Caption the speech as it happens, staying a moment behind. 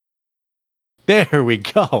There we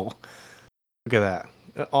go. Look at that.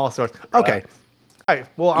 All sorts. Okay. All right.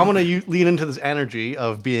 Well, I'm going to lean into this energy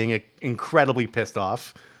of being incredibly pissed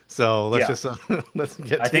off. So let's just let's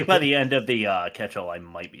get. I think by the end of the catch-all, I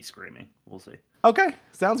might be screaming. We'll see. Okay,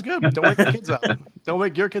 sounds good. Don't wake your kids up. Don't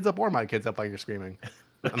wake your kids up or my kids up while you're screaming.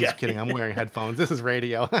 I'm just kidding. I'm wearing headphones. This is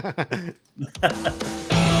radio.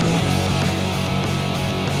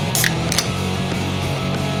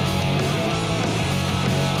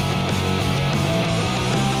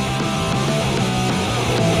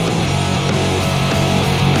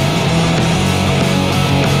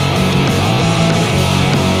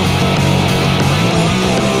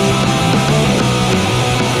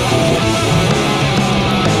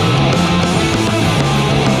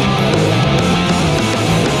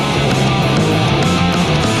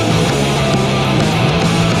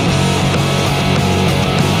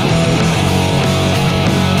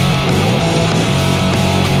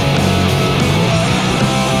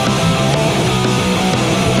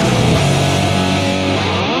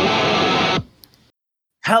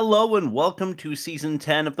 Hello and welcome to Season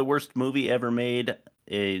 10 of the Worst Movie Ever Made.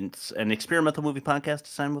 It's an experimental movie podcast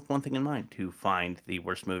designed with one thing in mind, to find the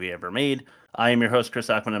worst movie ever made. I am your host, Chris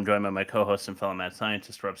Ackman. I'm joined by my co-hosts and fellow mad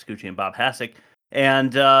scientists, Rob Scucci and Bob Hasek.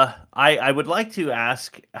 And I would like to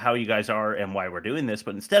ask how you guys are and why we're doing this,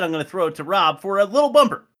 but instead I'm going to throw it to Rob for a little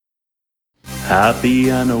bumper. Happy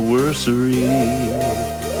anniversary,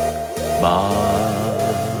 Bob.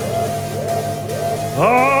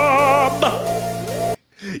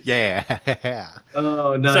 Yeah.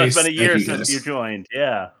 Oh, nice. So it's been a year since you joined.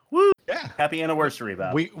 Yeah. Woo. Yeah. Happy anniversary,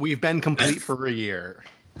 Bob. We've been complete for a year.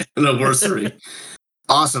 Anniversary.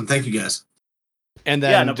 Awesome. Thank you, guys. And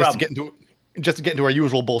then just to get into our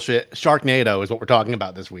usual bullshit, Sharknado is what we're talking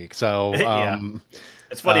about this week. So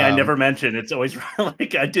it's funny, I never mention. It's always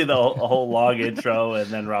like I do the whole long intro,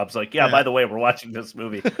 and then Rob's like, "Yeah, by the way, we're watching this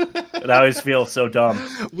movie," and I always feel so dumb.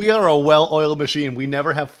 We are a well-oiled machine. We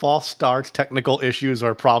never have false starts, technical issues,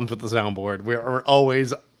 or problems with the soundboard. We're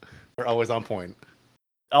always on point.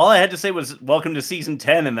 All I had to say was "Welcome to Season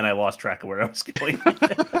 10," and then I lost track of where I was going.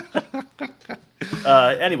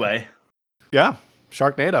 Anyway, yeah,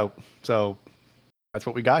 Sharknado. So that's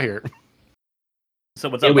what we got here. So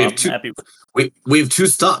what's up, Bob? We have two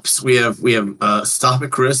stops. We have stop at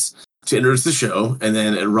Chris to introduce the show, and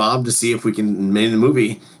then at Rob to see if we can make the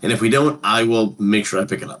movie. And if we don't, I will make sure I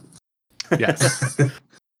pick it up. Yes.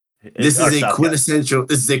 This is a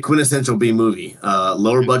quintessential B movie.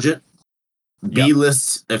 Lower budget, B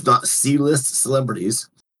list, if not C list celebrities,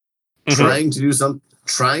 trying to do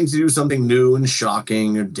something new and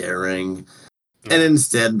shocking or daring, and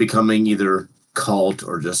instead becoming either cult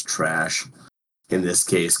or just trash. In this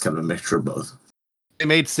case, kind of a mixture of both. They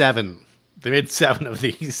made 7. They made 7 of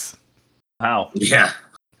these. Wow. Yeah.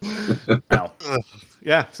 Wow.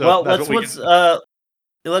 Yeah. So well,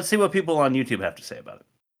 let's see what people on YouTube have to say about it.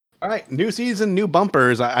 All right, new season, new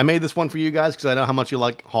bumpers. I made this one for you guys because I know how much you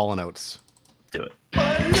like Hall & Oates. Do it.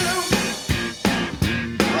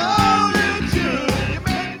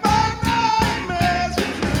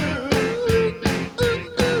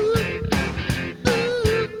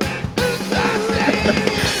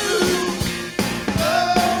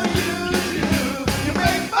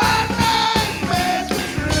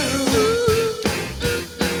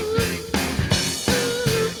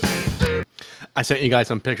 I sent you guys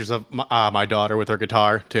some pictures of my daughter with her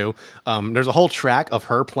guitar, too. There's a whole track of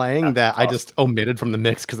her playing that I just omitted from the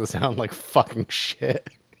mix because it sounded like fucking shit.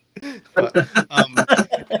 But,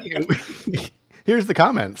 here's the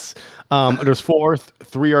comments. There's 4.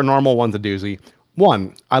 3 are normal, 1's a doozy.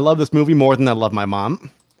 1, I love this movie more than I love my mom.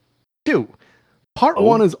 2, part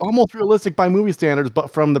 1 is almost realistic by movie standards,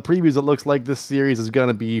 but from the previews, it looks like this series is going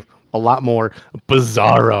to be a lot more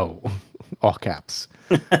bizarro. All caps.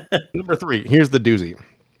 Number 3, here's the doozy.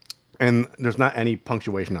 And there's not any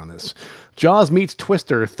punctuation on this. Jaws meets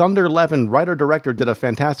Twister. Thunder Levin, writer-director, did a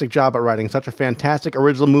fantastic job at writing such a fantastic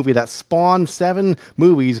original movie that spawned 7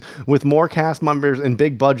 movies with more cast members and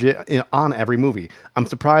big budget on every movie. I'm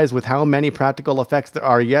surprised with how many practical effects there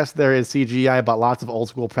are. Yes, there is CGI, but lots of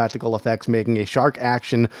old-school practical effects making a shark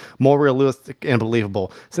action more realistic and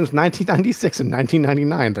believable. Since 1996 and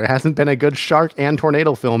 1999, there hasn't been a good shark and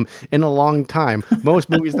tornado film in a long time. Most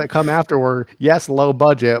movies that come after were, yes, low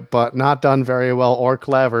budget, but not done very well or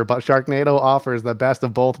clever. But Sharknado offers the best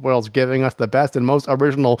of both worlds, giving us the best and most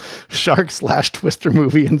original shark/twister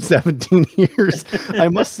movie in 17 years. I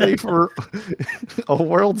must say, for a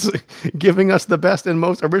world's giving us the best and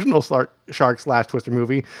most original shark/twister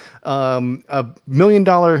movie, $1 million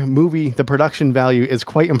movie, the production value is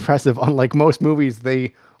quite impressive. Unlike most movies,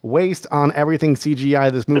 they waste on everything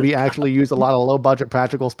CGI. This movie actually used a lot of low-budget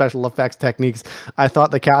practical special effects techniques. I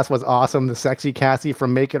thought the cast was awesome. The sexy Cassie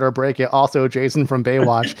from Make It or Break It, also Jason from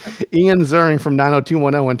Baywatch, Ian Ziering from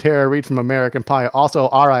 90210, and Tara Reid from American Pie. Also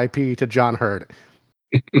R.I.P. to John Hurt.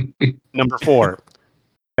 Number 4,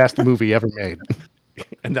 best movie ever made.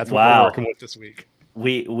 And that's what we're working with this week.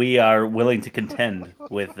 We are willing to contend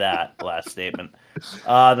with that last statement.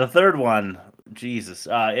 The third one, Jesus,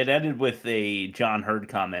 it ended with a John Hurd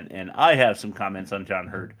comment, and I have some comments on John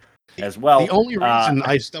Hurd as well. The only reason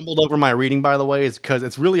I stumbled over my reading, by the way, is because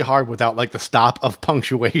it's really hard without like the stop of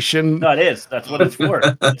punctuation. No, it is. That's what it's for.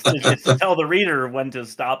 It's to tell the reader when to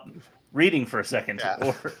stop reading for a second,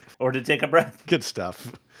 or to take a breath. Good stuff.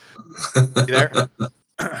 You there?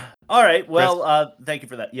 All right. Well, thank you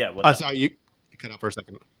for that. Yeah. Sorry, you cut out for a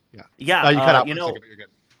second. Yeah. Yeah. You cut out for a second, but you're good.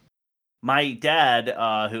 My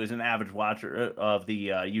dad, who is an avid watcher of the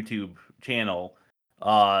YouTube channel,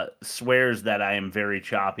 swears that I am very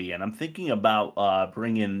choppy, and I'm thinking about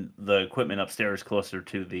bringing the equipment upstairs closer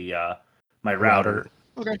to the my router,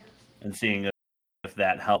 and seeing if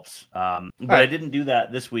that helps. But I didn't do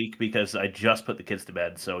that this week because I just put the kids to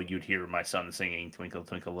bed, so you'd hear my son singing "Twinkle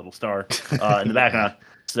Twinkle Little Star" in the background.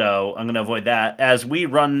 So I'm going to avoid that as we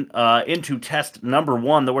run into test number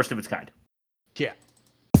 1, the worst of its kind. Yeah.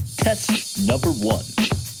 Test number 1,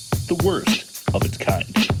 the worst of its kind.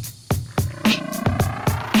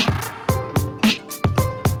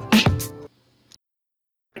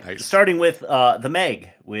 Nice. Starting with The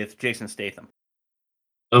Meg with Jason Statham.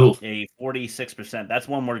 Oh. A 46%. That's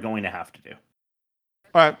one we're going to have to do.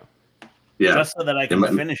 All right. Yeah. Just so that I can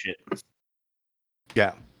finish it.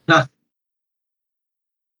 Yeah. Huh.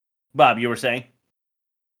 Bob, you were saying?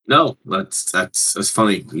 No, that's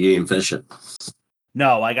funny. You didn't finish it.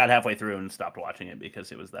 No, I got halfway through and stopped watching it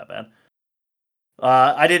because it was that bad.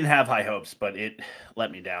 I didn't have high hopes, but it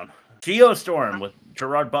let me down. Geostorm with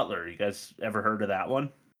Gerard Butler. You guys ever heard of that one?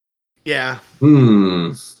 Yeah.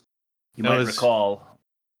 You might recall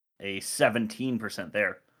a 17%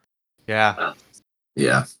 there. Yeah.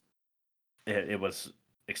 Yeah. It was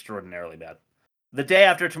extraordinarily bad. The Day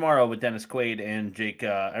After Tomorrow with Dennis Quaid and Jake.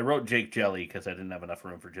 I wrote Jake Jelly because I didn't have enough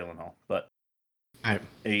room for Gyllenhaal, but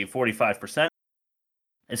a 45%.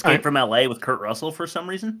 Escape from LA with Kurt Russell for some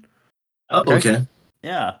reason. Okay.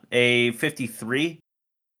 Yeah, a 53.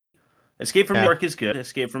 Escape from New York is good.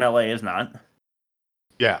 Escape from LA is not.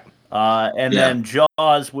 Yeah. And then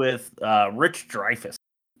Jaws with Rich Dreyfuss,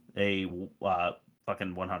 a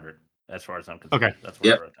fucking 100 as far as I'm concerned. Okay. That's what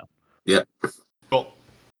I wrote down. Yep. Cool.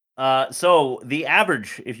 So the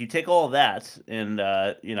average, if you take all of that and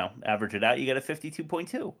average it out, you get a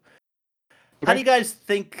 52.2. Okay. How do you guys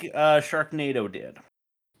think Sharknado did?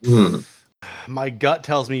 My gut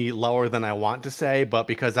tells me lower than I want to say, but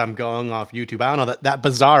because I'm going off YouTube, I don't know, that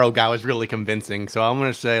Bizarro guy was really convincing. So I'm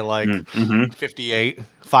going to say 58,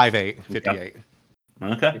 5'8", 58.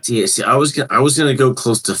 Okay. Yeah, see, I was gonna go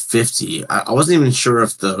close to 50. I wasn't even sure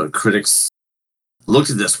if the critics looked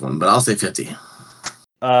at this one, but I'll say 50.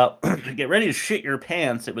 Get ready to shit your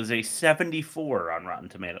pants. It was a 74 on Rotten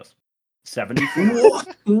Tomatoes. 74.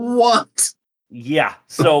 What? Yeah.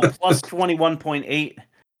 So plus 21.8.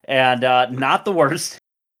 And not the worst.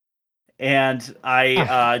 And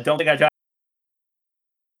I don't think I jotted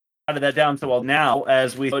that down so well. Now,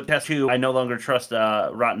 as we test 2, I no longer trust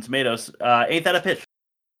Rotten Tomatoes. Ain't that a pitch?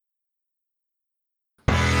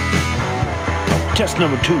 Test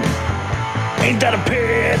number 2. Ain't that a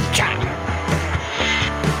pitch?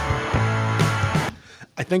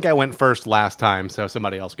 I think I went first last time, so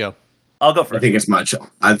somebody else go. I'll go first. I think it's my show.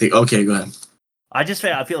 Okay, go ahead. I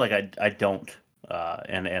feel like I don't.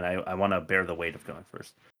 And I want to bear the weight of going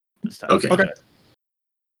first this time. Okay.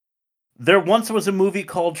 There once was a movie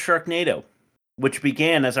called Sharknado, which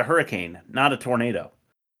began as a hurricane, not a tornado.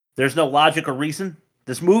 There's no logic or reason.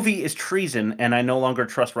 This movie is treason, and I no longer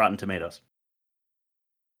trust Rotten Tomatoes.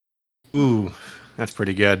 Ooh, that's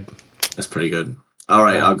pretty good. That's pretty good. All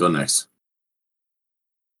right, I'll go next.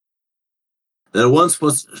 There once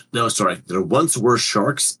were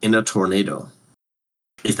sharks in a tornado.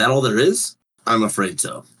 Is that all there is? I'm afraid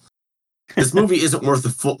so. This movie isn't worth a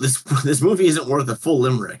full. This movie isn't worth a full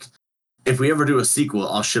limerick. If we ever do a sequel,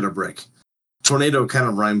 I'll shit a brick. Tornado kind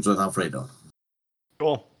of rhymes with Alfredo.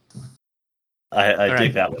 Cool. I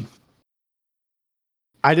dig that one.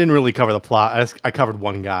 I didn't really cover the plot. I covered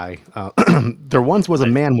one guy. There once was a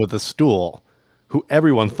man with a stool who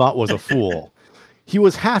everyone thought was a fool. He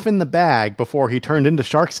was half in the bag before he turned into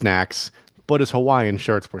shark snacks, but his Hawaiian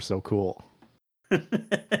shirts were so cool. I'm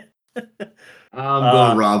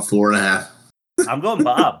going Rob 4.5. I'm going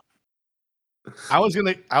Bob. I was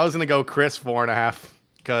gonna go Chris 4.5.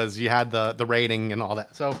 because you had the rating and all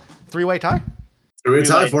that. So 3-way tie. 3-way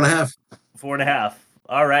tie, 4.5. 4.5.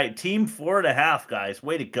 All right, team 4.5, guys.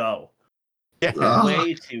 Way to go. Yeah.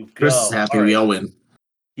 Way to go. Chris is happy. All right. We all win.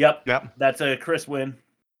 Yep. That's a Chris win.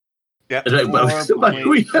 Yep.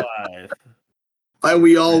 4.5. By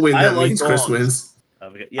we all win, that means Chris wins.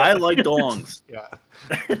 Yeah, I like dongs. Yeah.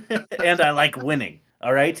 And I like winning.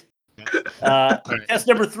 All right. Test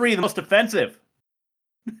number 3, the most offensive.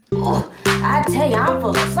 Oh, I tell you, I'm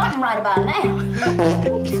full of something right about now.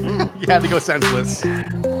 You had to go senseless.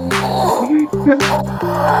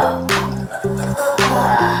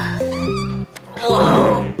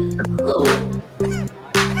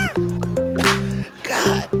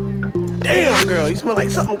 God damn, girl, you smell like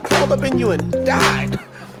something crawled up in you and died.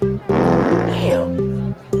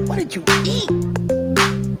 Damn, what did you eat?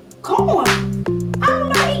 Corn. I'm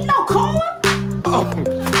not eating no corn. Oh,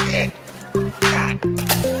 shit. God.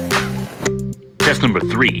 Test number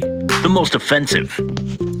 3, the most offensive.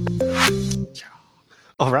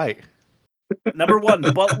 All right. Number 1,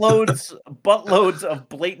 buttloads of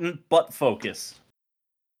blatant butt focus.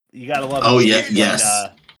 You gotta love. Oh yeah, yes.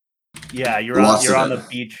 Yeah, you're on the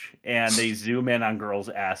beach and they zoom in on girls'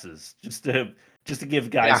 asses just to give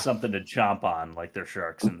guys something to chomp on, like they're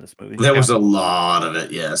sharks in this movie. There was a lot of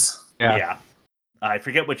it. Yes. Yeah. I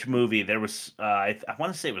forget which movie. There was. I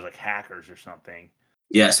want to say it was like Hackers or something.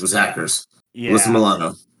 Yes, it was Hackers. Yeah. Alyssa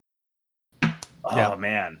Milano. Oh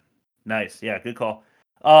man, nice. Yeah, good call.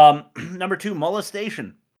 Number 2,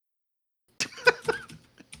 molestation.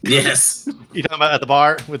 Yes. You talking about at the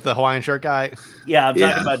bar with the Hawaiian shirt guy? Yeah, I'm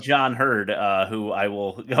talking about John Hurd, who I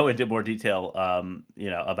will go into more detail,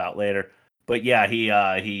 about later. But yeah,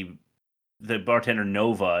 the bartender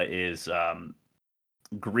Nova is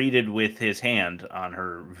greeted with his hand on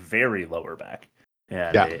her very lower back,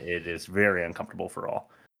 and it is very uncomfortable for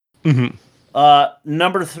all. Mm-hmm.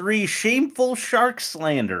 Number 3, shameful shark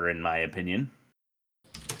slander, in my opinion.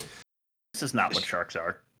 This is not what sharks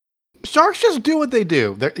are. Sharks just do what they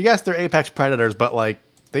do. They're apex predators, but like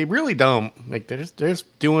they really don't. Like they're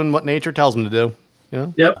just doing what nature tells them to do. You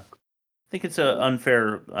know? Yep. I think it's an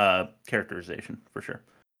unfair characterization for sure.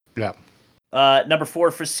 Yeah. Number 4,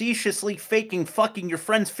 facetiously faking fucking your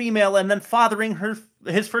friend's female and then fathering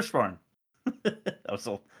his firstborn. that was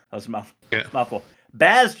a mouthful.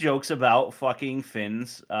 Baz jokes about fucking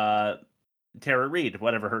Finn's Tara Reid,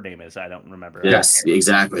 whatever her name is. I don't remember. Yes,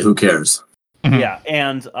 exactly. Who cares? Yeah,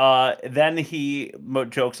 and then he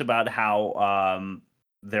jokes about how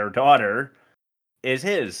their daughter is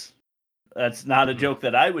his. That's not a joke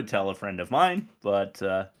that I would tell a friend of mine, but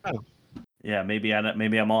yeah, maybe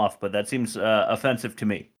I'm off, but that seems offensive to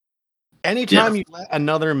me. Anytime you let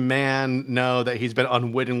another man know that he's been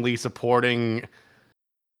unwittingly supporting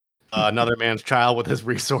another man's child with his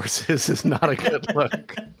resources is not a good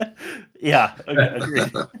look. Yeah,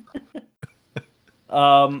 agreed.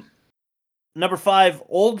 Number 5,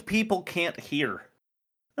 old people can't hear.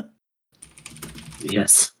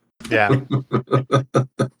 Yes. Yeah.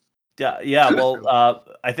 Yeah. Well,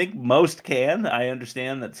 I think most can. I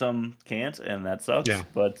understand that some can't, and that sucks. Yeah.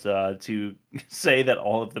 But to say that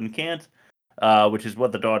all of them can't, which is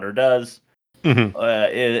what the daughter does,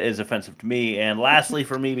 is offensive to me. And lastly,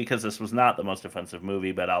 for me, because this was not the most offensive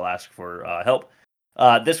movie, but I'll ask for help.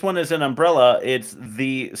 This one is an umbrella. It's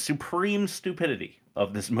the supreme stupidity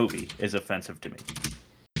of this movie is offensive to me.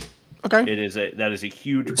 Okay. That is a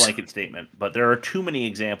huge blanket statement, but there are too many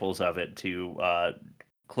examples of it to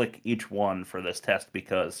click each one for this test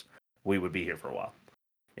because we would be here for a while.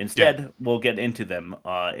 Instead, we'll get into them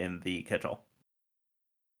in the catch-all.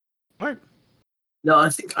 All right. No,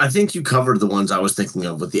 I think you covered the ones I was thinking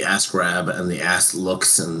of with the ass grab and the ass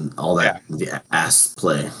looks and all that. Yeah. The ass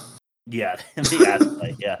play. Yeah, the ass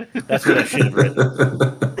play. Yeah, that's what I should have written.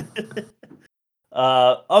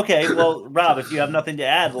 Okay, well, Rob, if you have nothing to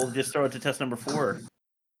add, we'll just throw it to test number 4.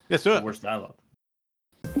 Let's do it. The worst dialogue.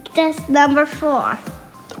 Test number 4.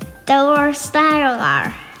 The worst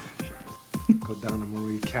dialogue. Go down to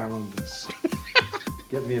Marie Callender's.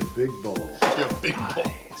 Get me a big bowl. A big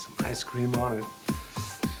bowl. Some ice cream on it.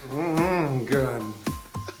 Good.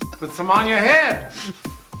 Put some on your head.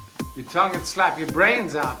 Your tongue would slap your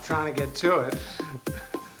brains out trying to get to it.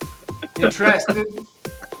 Interested?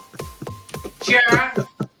 Yeah.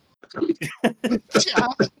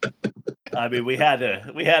 I mean, we had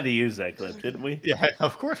to use that clip, didn't we? Yeah,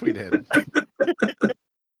 of course we did.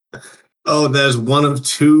 Oh, there's one of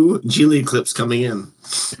 2 Geely clips coming in.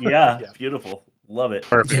 Yeah, beautiful. Love it.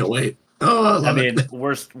 Perfect. Can't wait. Oh, I mean,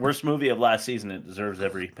 worst movie of last season. It deserves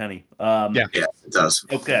every penny. Yeah, it does.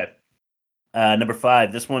 Okay. Number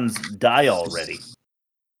 5. This one's Die Already.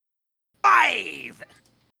 5,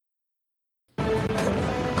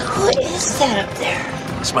 What is that up there?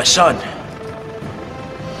 It's my son.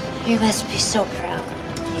 You must be so proud.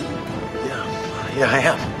 Yeah, I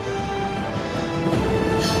am.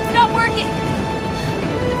 It's not working!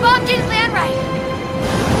 The bomb didn't land right!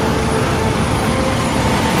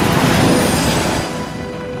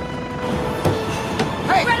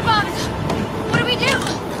 Hey! Red bombs! What do we do?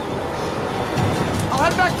 I'll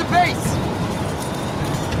head back to base.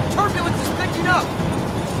 Turbulence is picking up.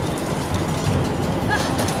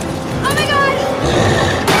 Oh my god!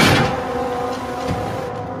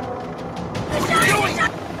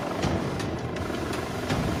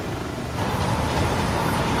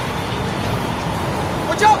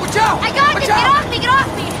 Watch out! Watch out! I got Watch this! out! Get off me! Get off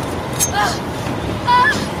me!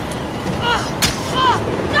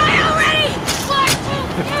 Die already! Why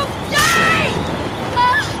won't you die?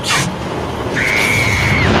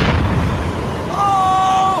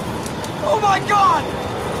 Oh! Oh my God!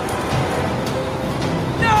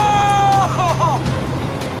 No!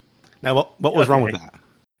 Now, what was wrong with that?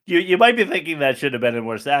 You might be thinking that should have been in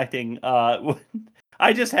worst acting.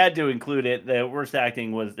 I just had to include it. The worst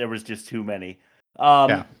acting was there was just too many.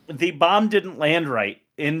 The bomb didn't land right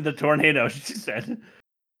in the tornado, she said.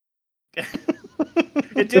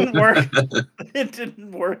 It didn't work. It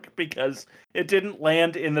didn't work because it didn't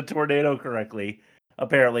land in the tornado correctly,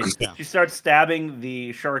 apparently. Yeah. She starts stabbing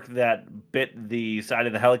the shark that bit the side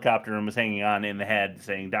of the helicopter and was hanging on in the head,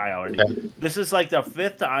 saying, die already. Okay. This is like the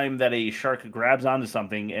 5th time that a shark grabs onto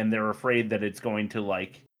something and they're afraid that it's going to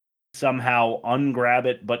like somehow ungrab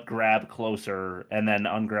it but grab closer and then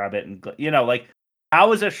ungrab it and like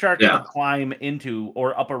how is a shark going to climb into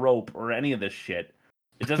or up a rope or any of this shit?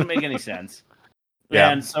 It doesn't make any sense.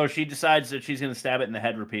 Yeah. And so she decides that she's going to stab it in the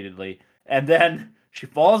head repeatedly. And then she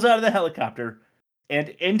falls out of the helicopter and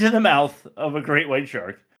into the mouth of a great white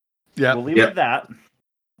shark. Yeah. We'll leave it at that.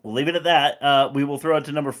 We'll leave it at that. We will throw it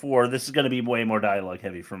to number 4. This is going to be way more dialogue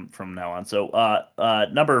heavy from now on. So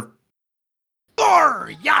number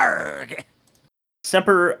 4, Yarg!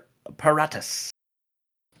 Semper Paratus.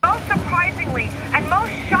 Most surprisingly and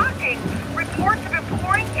most shocking, reports have been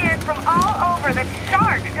pouring in from all over that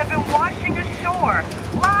sharks have been washing ashore.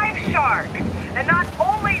 Live sharks. And not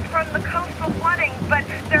only from the coastal flooding, but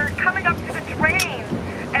they're coming up to the drains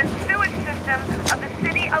and sewage system of the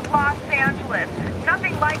city of Los Angeles.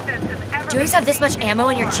 Nothing like this has ever Do you always have this much ammo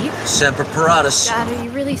in your Jeep? Semper Paratus. Dad, are you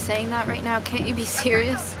really saying that right now? Can't you be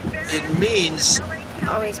serious? It means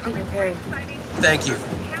Always be prepared. thank you.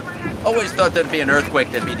 Always thought there'd be an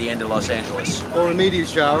earthquake that'd be the end of Los Angeles. Or a meteor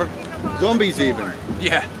shower. Zombies even.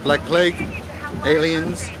 Yeah, Black Plague.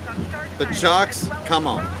 Aliens. The sharks. Come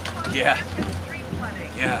on. yeah.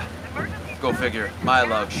 Go figure. My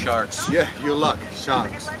luck, sharks. Yeah, your luck.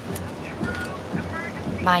 Sharks.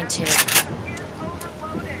 Mine too.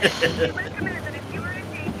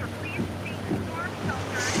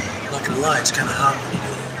 Not gonna lie, it's kind of hot.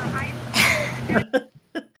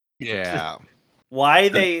 Yeah. Why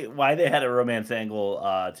they had a romance angle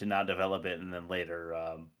to not develop it and then later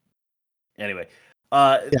anyway.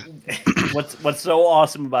 What's so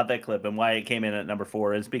awesome about that clip and why it came in at number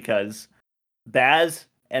 4 is because Baz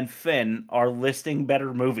and Finn are listing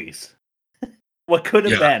better movies. What could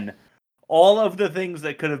have been all of the things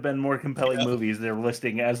that could have been more compelling movies they're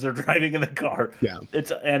listing as they're driving in the car. Yeah.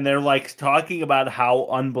 And they're like talking about how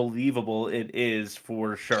unbelievable it is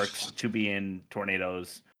for sharks to be in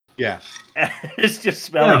tornadoes. Yeah. It's just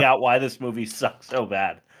spelling out why this movie sucks so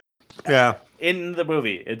bad. Yeah. In the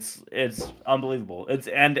movie, it's unbelievable.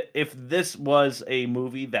 And if this was a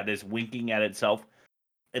movie that is winking at itself,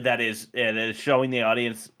 that is showing the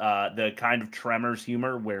audience the kind of Tremors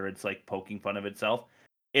humor where it's like poking fun of itself.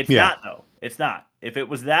 It's not though. It's not. If it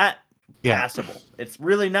was that, passable. It's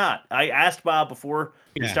really not. I asked Bob before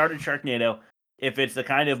we started Sharknado if it's the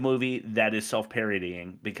kind of movie that is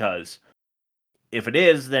self-parodying, because if it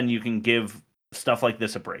is, then you can give stuff like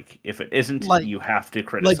this a break. If it isn't, you have to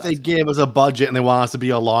criticize. Like they gave us a budget and they want us to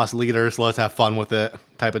be a lost leader, so let's have fun with it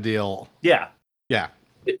type of deal. Yeah. Yeah.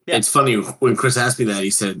 It's funny when Chris asked me that,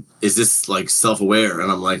 he said, is this like self-aware?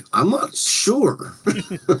 And I'm like, I'm not sure.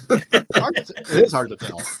 It is hard to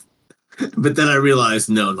tell. But then I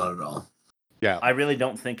realized, no, not at all. Yeah. I really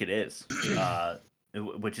don't think it is,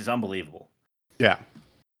 which is unbelievable. Yeah.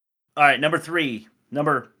 All right, number 3.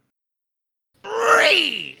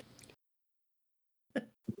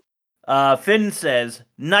 Finn says,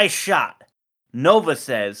 nice shot. Nova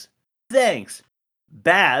says, thanks.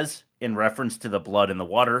 Baz, in reference to the blood in the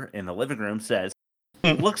water in the living room, says,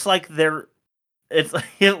 it looks like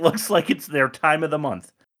it's their time of the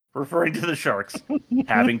month, referring to the sharks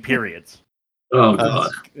having periods. Oh, God.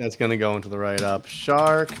 That's going to go into the write-up.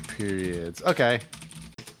 Shark periods. Okay.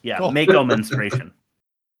 Yeah, Cool. Mako menstruation.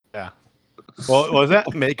 Yeah. Well, what was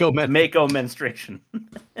that? Mako menstruation.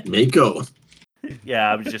 Mako.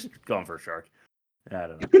 Yeah, I was just going for a shark. I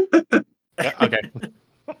don't know. Yeah, okay.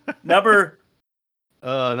 Number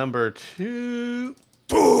 2.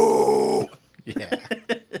 Boo! Yeah.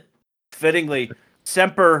 Fittingly,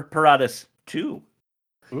 Semper Paratus 2.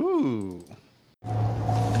 Ooh.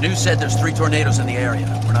 The news said there's 3 tornadoes in the area.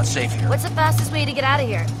 We're not safe here. What's the fastest way to get out of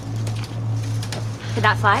here? Could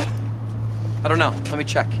that fly? I don't know. Let me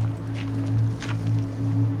check.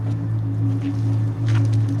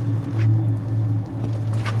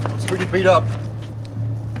 It's pretty beat up.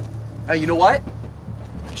 Hey, you know what?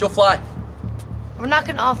 She'll fly. We're not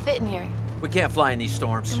gonna all fit in here. We can't fly in these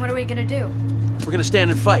storms. Then what are we gonna do? We're gonna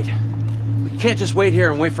stand and fight. We can't just wait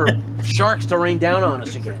here and wait for sharks to rain down on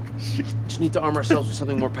us again. Just need to arm ourselves with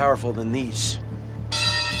something more powerful than these.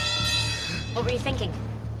 What were you thinking?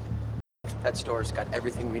 That store's got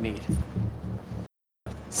everything we need.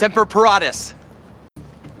 Semper Paratus.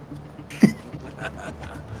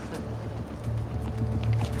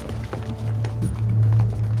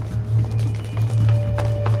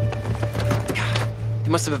 They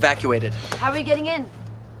must have evacuated. How are we getting in?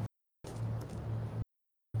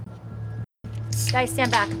 Guys,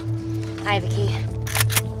 stand back. I have a key.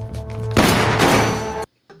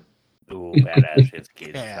 Ooh, badass. It's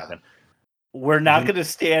key. We're not going to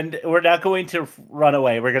stand. We're not going to run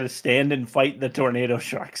away. We're going to stand and fight the tornado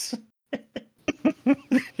sharks.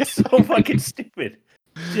 So fucking stupid.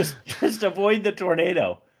 Just avoid the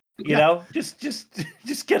tornado. You know, just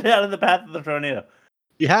get out of the path of the tornado.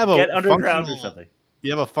 You have get underground or something.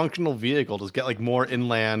 You have a functional vehicle. Just get like more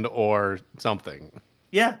inland or something.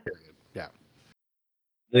 Yeah. Yeah.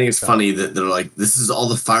 I think it's funny that they're like, this is all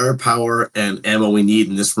the firepower and ammo we need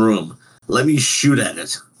in this room. Let me shoot at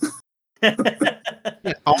it.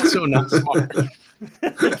 Yeah, also not smart.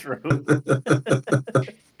 True.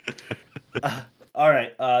 All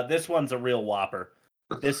right. This one's a real whopper.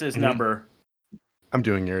 This is number... I'm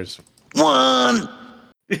doing yours. 1!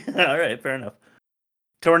 All right, fair enough.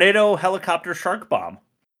 Tornado helicopter shark bomb.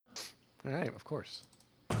 All right, of course.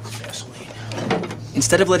 Gasoline.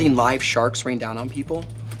 Instead of letting live sharks rain down on people,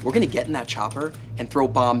 we're gonna get in that chopper and throw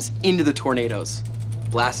bombs into the tornadoes,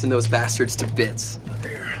 blasting those bastards to bits.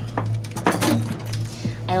 There.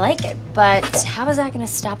 I like it, but how is that gonna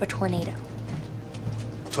stop a tornado?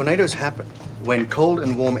 Tornadoes happen when cold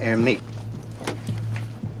and warm air meet.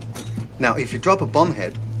 Now, if you drop a bomb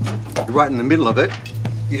head right in the middle of it,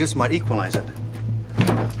 you just might equalize it.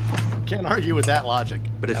 Can't argue with that logic.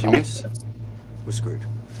 But if you miss, we're screwed.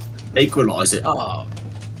 Equalize it. Oh,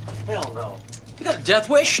 hell no. You got a death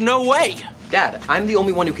wish? No way. Dad, I'm the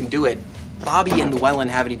only one who can do it. Bobby and Llewellyn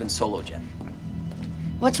haven't even soloed yet.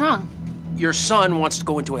 What's wrong? Your son wants to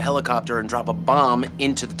go into a helicopter and drop a bomb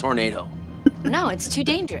into the tornado. No, it's too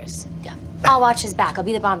dangerous. I'll watch his back. I'll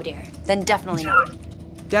be the bombardier. Then definitely not.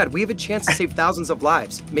 Dad, we have a chance to save thousands of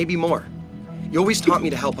lives, maybe more. You always taught me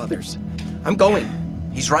to help others. I'm going.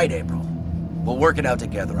 He's right, April. We'll work it out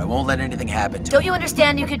together. I won't let anything happen to Don't you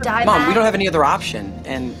understand you could die, Mom, Matt? we don't have any other option,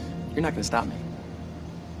 and you're not gonna stop me.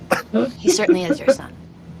 He certainly is your son.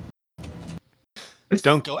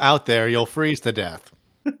 Don't go out there, you'll freeze to death.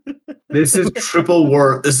 This is triple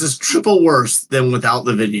worse. This is triple worse than without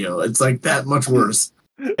the video. It's like that much worse.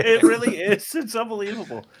 It really is. It's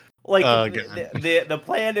unbelievable. Like the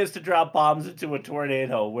plan is to drop bombs into a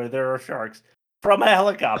tornado where there are sharks from a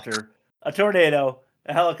helicopter, a tornado,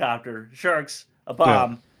 a helicopter, sharks, a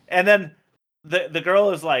bomb, and then the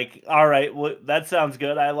girl is like, "All right, well, that sounds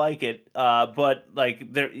good. I like it, but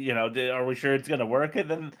like, there, are we sure it's gonna work?" And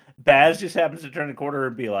then Baz just happens to turn the corner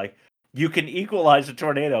and be like, "You can equalize a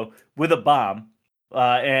tornado with a bomb."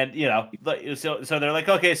 And so they're like,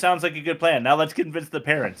 "Okay, sounds like a good plan. Now let's convince the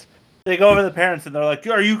parents." They go over to the parents and they're like,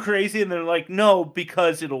 "Are you crazy?" And they're like, "No,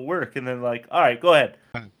 because it'll work." And they're like, "All right, go ahead.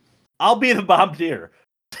 I'll be the bombardier."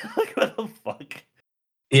 Like, what the fuck?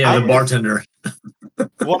 Yeah, the bartender.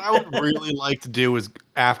 What I would really like to do is,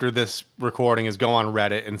 after this recording, is go on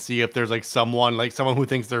Reddit and see if there's like someone who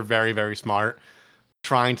thinks they're very, very smart,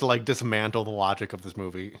 trying to like dismantle the logic of this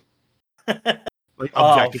movie. Like,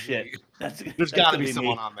 oh shit! There's got to be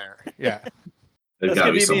someone on there. Yeah, that's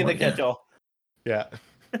gonna be me in the catch-all. Yeah.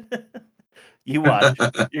 You watch.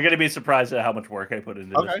 You're gonna be surprised at how much work I put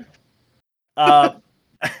into this. Okay.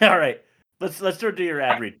 All right. Let's do your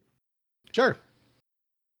ad read. Sure.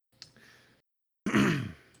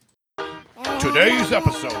 Today's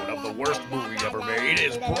episode of The Worst Movie Ever Made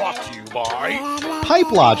is brought to you by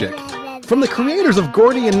Pipe Logic. From the creators of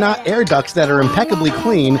Gordian Knot air ducts that are impeccably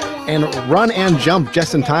clean and run and jump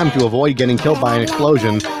just in time to avoid getting killed by an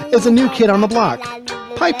explosion, is a new kid on the block.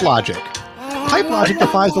 Pipe logic. Pipe logic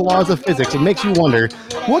defies the laws of physics and makes you wonder,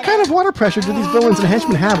 what kind of water pressure do these villains and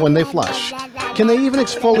henchmen have when they flush? Can they even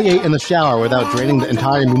exfoliate in the shower without draining the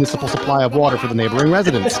entire municipal supply of water for the neighboring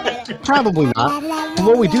residents? Probably not. But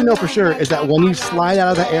what we do know for sure is that when you slide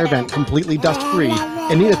out of the air vent completely dust-free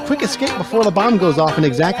and need a quick escape before the bomb goes off in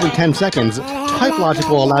exactly 10 seconds, pipe logic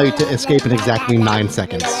will allow you to escape in exactly 9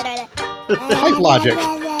 seconds. Pipe logic.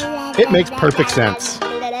 It makes perfect sense.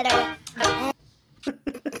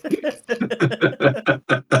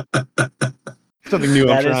 Something new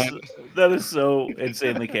I'm trying. That is so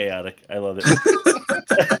insanely chaotic. I love it.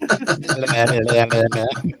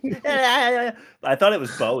 I thought it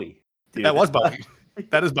was Bowie. Dude. That was Bowie.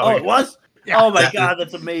 That is Bowie. Oh, it was? Yeah. Oh my God,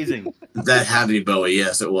 that's amazing. That had to be Bowie.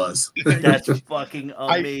 Yes, it was. That's fucking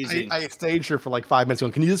amazing. I staged her for like 5 minutes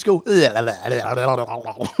going, can you just go? And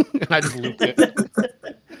I just looped it.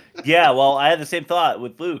 Yeah, well, I had the same thought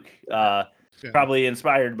with Luke. Probably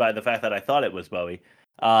inspired by the fact that I thought it was Bowie.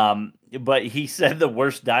 But he said the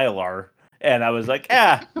worst dial-R, and I was like,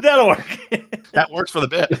 that'll work. That works for the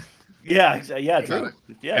bit. Yeah, true.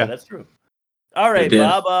 Yeah, that's true. All right,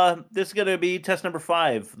 Bob, this is going to be test number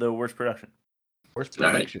 5, the worst production. Worst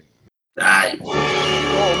production. Right.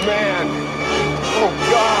 Oh, man. Oh,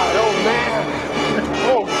 God. Oh, man.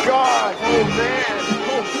 Oh, God. Oh, man.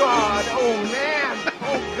 Oh, God. Oh, man.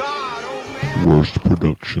 Oh, God. Oh, man. Worst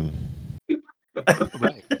production.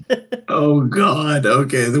 Oh God.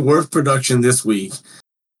 Okay, the worst production this week.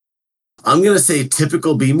 I'm gonna say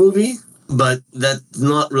typical B movie, but that's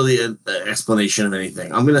not really an explanation of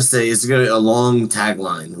anything. I'm gonna say it's gonna be a long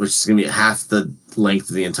tagline, which is gonna be half the length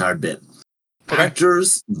of the entire bit. Okay.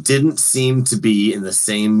 Actors didn't seem to be in the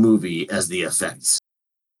same movie as the effects.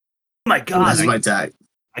 Oh my God. That's my tag.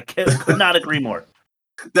 I could not agree more.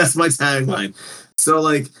 That's my tagline. So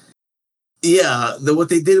like, yeah, what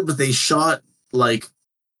they did was they shot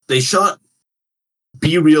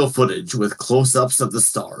B-reel footage with close-ups of the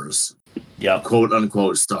stars. Yeah. Quote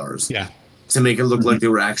unquote stars. Yeah. To make it look like they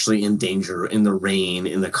were actually in danger, in the rain,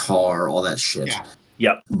 in the car, all that shit. Yeah.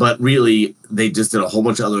 Yep. But really, they just did a whole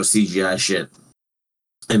bunch of other CGI shit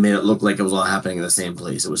and made it look like it was all happening in the same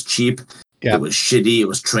place. It was cheap. Yeah. It was shitty. It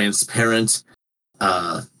was transparent.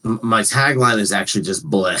 My tagline is actually just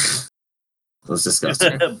bleh. It was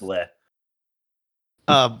disgusting. Bleh.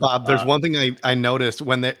 Bob, there's one thing I noticed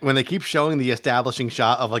when they keep showing the establishing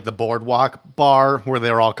shot of like the boardwalk bar where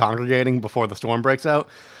they're all congregating before the storm breaks out.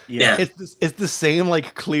 Yeah, it's the same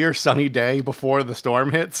like clear sunny day before the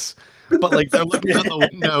storm hits, but like they're looking out the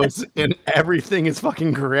windows and everything is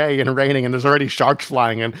fucking gray and raining and there's already sharks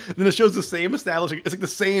flying in. And then it shows the same establishing. It's like the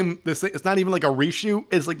same. It's not even like a reshoot.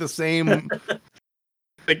 It's like the same.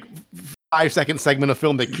 Like 5-second segment of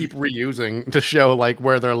film they keep reusing to show like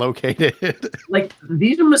where they're located. Like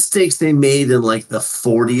these are mistakes they made in like the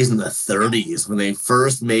 40s and the 30s when they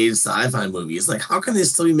first made sci-fi movies. Like how can they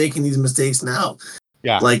still be making these mistakes now?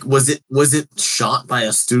 Yeah. Like was it shot by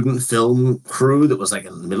a student film crew that was like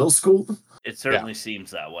in middle school? It certainly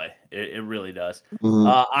seems that way. It really does.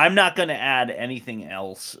 Mm-hmm. I'm not going to add anything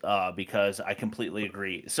else because I completely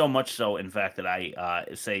agree. So much so, in fact, that I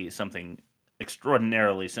say something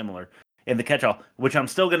extraordinarily similar in the catch-all, which I'm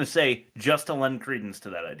still going to say just to lend credence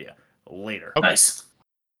to that idea later. Okay. Nice.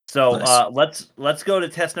 So let's go to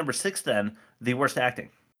test number 6 then, the worst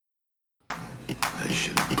acting. I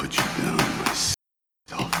should have put you down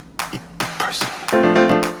myself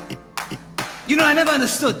personally. You know, I never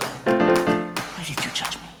understood that. Why did you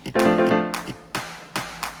judge me?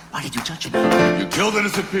 Why did you judge me? You killed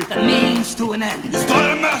innocent people. The means to an end. You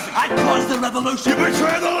started a massacre. I caused the revolution. You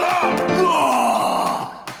betrayed the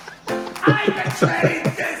law. I betrayed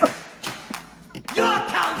this! Your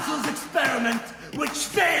council's experiment, which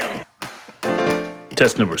failed!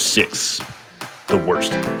 Test number 6, the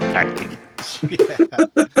worst acting. This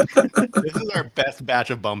is our best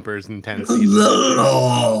batch of bumpers in 10 seasons.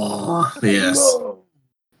 Oh, yes.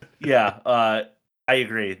 Yeah, I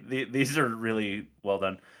agree. These are really well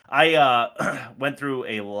done. I went through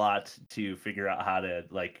a lot to figure out how to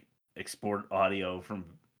like export audio from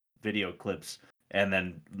video clips and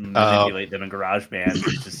then manipulate them in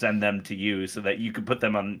GarageBand to send them to you so that you could put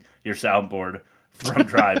them on your soundboard from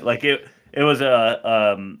Drive. Like it was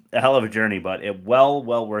a hell of a journey, but it well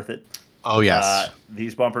worth it. Oh yes,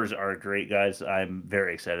 these bumpers are great, guys. I'm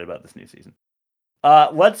very excited about this new season.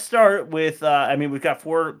 Let's start with. We've got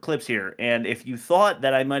 4 clips here, and if you thought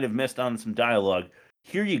that I might have missed on some dialogue,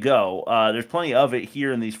 here you go. There's plenty of it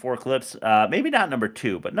here in these 4 clips. Maybe not number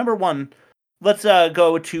 2, but number 1. Let's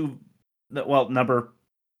go to. Well, number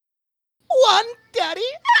 1, Daddy.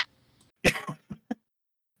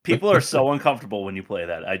 People are so uncomfortable when you play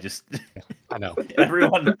that. I know.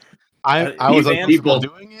 Everyone. I was uncomfortable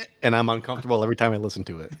doing it, and I'm uncomfortable every time I listen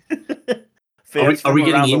to it. Are we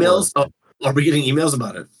getting emails? Are we getting emails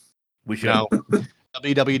about it? We should. No.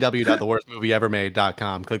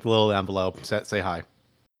 www.theworstmovieevermade.com. Click the little envelope. Say hi.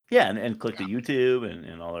 Yeah, and click the YouTube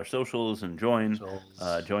and all our socials and join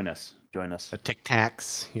us. Join us. The Tic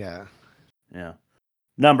Tacs. Yeah. Yeah.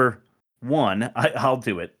 Number 1. I'll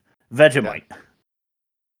do it. Vegemite.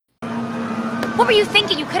 What were you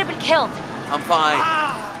thinking? You could have been killed. I'm fine.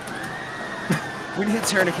 We need a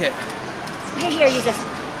tourniquet. Here, use this.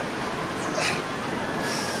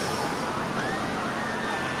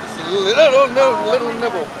 Little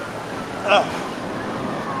nibble.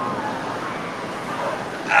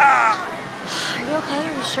 Are you okay?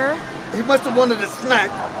 Are you sure? He must have wanted a snack.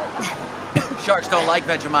 Sharks don't like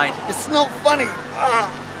Vegemite. It's no funny.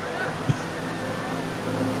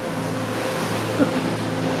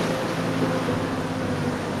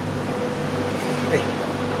 Hey,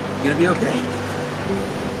 you gonna be okay?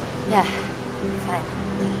 Yeah, fine.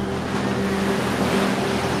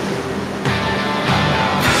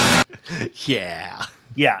 Yeah.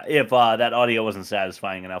 Yeah, if that audio wasn't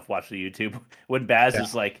satisfying enough, watch the YouTube. When Baz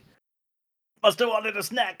is like, must have wanted a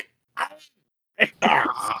snack.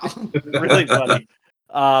 Really funny.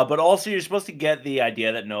 But also, you're supposed to get the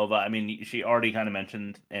idea that Nova, I mean, she already kind of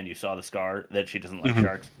mentioned, and you saw the scar, that she doesn't like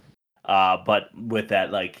sharks. But with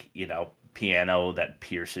that, like, piano that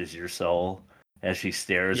pierces your soul as she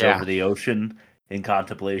stares over the ocean in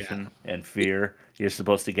contemplation and fear, you're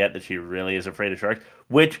supposed to get that she really is afraid of sharks,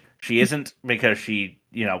 which she isn't, because she,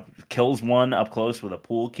 kills one up close with a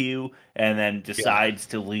pool cue and then decides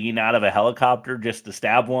to lean out of a helicopter just to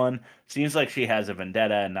stab one. Seems like she has a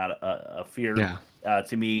vendetta and not a fear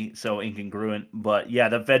to me, so incongruent. But yeah,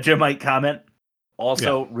 the Vegemite comment,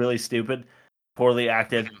 also really stupid, poorly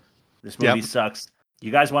acted. This movie sucks.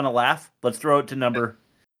 You guys want to laugh? Let's throw it to number...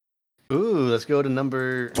 Ooh, let's go to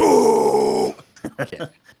number 2. Okay.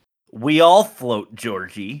 We all float,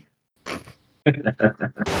 Georgie. George!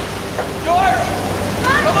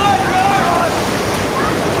 Come on, George!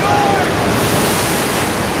 George!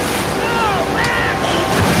 No, man!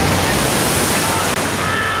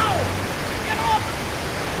 Ow! Get off!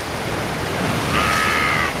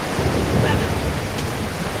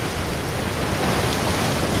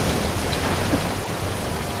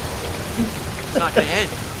 It's not gonna end.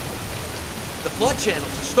 The flood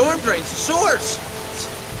channels, the storm drains, the sewers.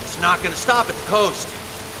 It's not gonna stop at the coast.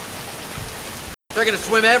 They're gonna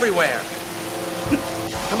swim everywhere.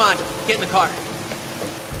 Come on, get in the car.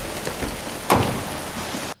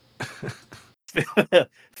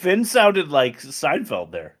 Finn sounded like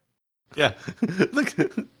Seinfeld there. Yeah. Look, they're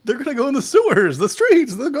going to go in the sewers, the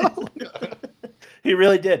streets, the gold. He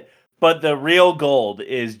really did. But the real gold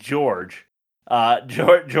is George.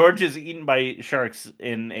 George is eaten by sharks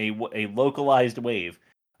in a localized wave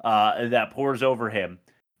that pours over him.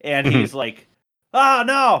 And he's like, oh,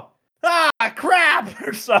 no. Ah, crap,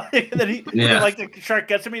 or something. And then like the shark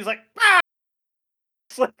gets him. He's like, ah.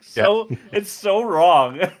 It's like it's so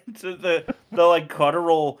wrong. the like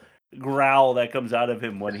guttural growl that comes out of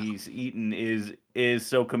him when he's eaten is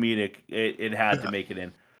so comedic. It had to make it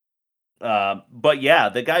in. But yeah,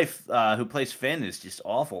 the guy who plays Finn is just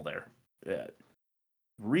awful there.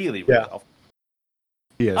 Really awful.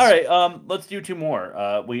 He is. All right, let's do 2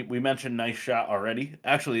 more. We mentioned nice shot already.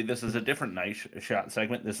 Actually, this is a different nice shot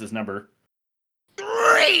segment. This is number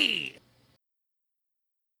 3.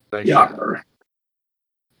 Nice shot.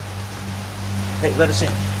 Hey, let us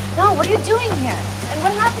in. No, what are you doing here? And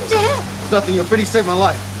what happened to him? Nothing, you're pretty saved my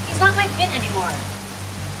life. He's not my Finn anymore.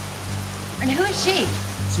 And who is she?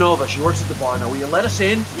 It's Nova. She works at the bar now. Will you let us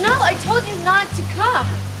in? No, I told you not to come.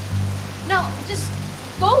 No, just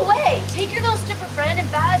go away. Take your little stripper friend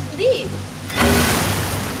and Baz and leave.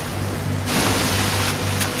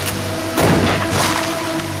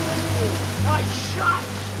 Nice shot.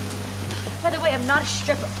 By the way, I'm not a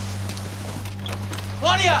stripper.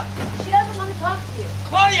 Claudia! She doesn't want to talk to you.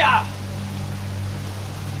 Claudia!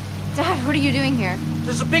 Dad, what are you doing here?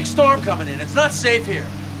 There's a big storm coming in. It's not safe here.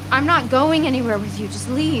 I'm not going anywhere with you. Just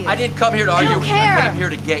leave. I didn't come here to argue with you. care. I came here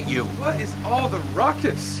to get you. What is all the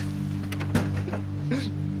ruckus?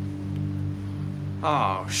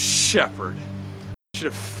 Oh, Shepard. Should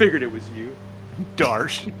have figured it was you.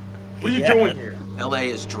 Darsh. What are you doing here? L.A.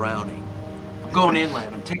 is drowning. I'm going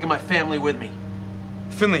inland. I'm taking my family with me.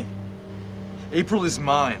 Finley, April is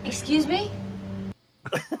mine. Excuse me?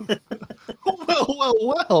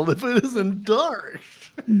 Well, if it isn't Darsh.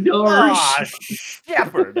 Ah,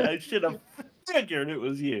 Shepard. I should have figured it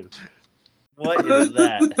was you. What is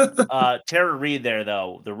that? Tara Reid there,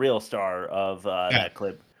 though, the real star of that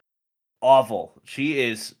clip. Awful. She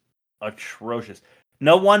is atrocious.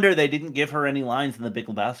 No wonder they didn't give her any lines in The Big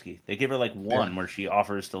Lebowski. They gave her like one where she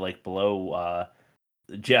offers to like blow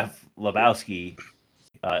Jeff Lebowski,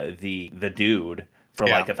 the dude, for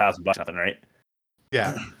like $1,000 something, right?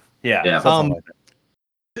 Yeah. Yeah. Like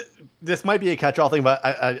this might be a catch-all thing, but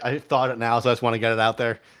I thought it now, so I just want to get it out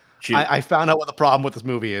there. I found out what the problem with this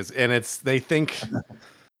movie is, and they think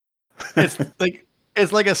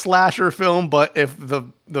it's like a slasher film, but if the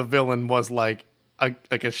villain was like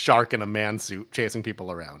a shark in a man suit chasing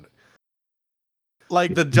people around.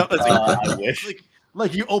 Like I wish.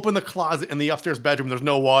 Like you open the closet in the upstairs bedroom, there's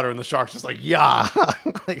no water, and the shark's just like, yeah.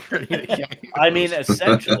 Like, I mean,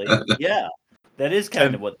 essentially, yeah. That is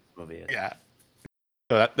kind of what this movie is. Yeah.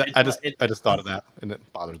 So I just thought of that, and it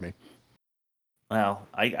bothers me. Well,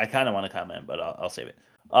 I kind of want to comment, but I'll save it.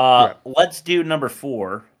 Let's do number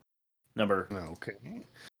 4. Okay.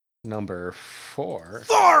 Number 4.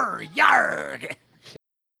 Thor, yarg!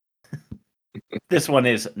 This one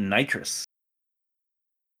is Nitrous.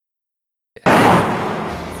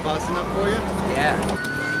 Fast enough for you? Yeah.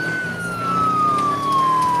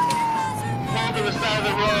 Pull to the side of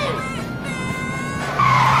the road.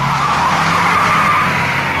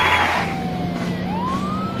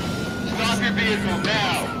 Stop your vehicle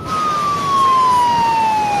now.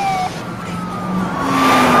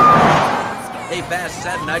 Hey, Bass, is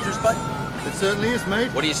that a nitrous button? It certainly is,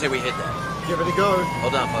 mate. What do you say we hit that? Give it a go.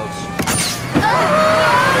 Hold on, folks.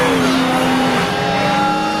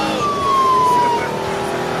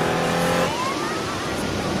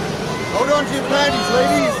 Hold on to your panties,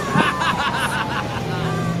 ladies.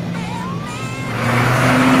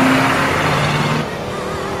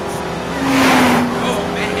 Oh,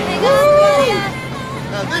 man.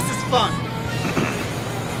 Now this is fun.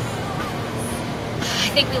 I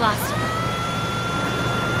think we lost him.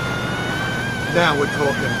 Now we're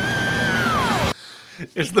talking.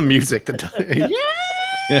 It's the music that does it.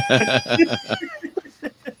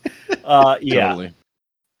 Yeah. Totally.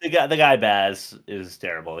 The guy Baz is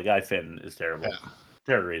terrible. The guy Finn is terrible. Yeah.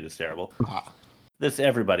 Tara Reid is terrible.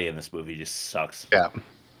 Everybody in this movie just sucks. Yeah.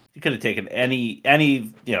 You could have taken any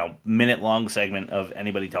minute long segment of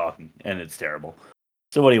anybody talking, and it's terrible.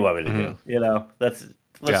 So what do you want me to do? Let's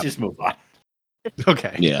just move on.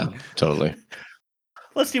 Okay. Yeah, totally.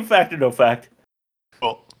 Let's do fact or no fact.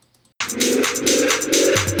 Cool.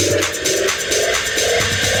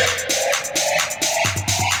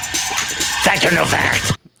 Fact or no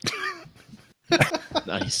fact?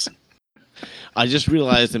 Nice. I just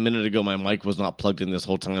realized a minute ago my mic was not plugged in this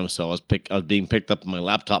whole time, so I was being picked up on my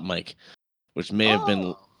laptop mic, which may have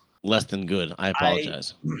been less than good. I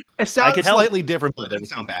apologize. It sounds slightly different, but it doesn't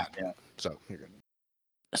sound bad. Yeah. So you're good.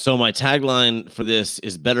 So my tagline for this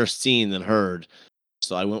is better seen than heard.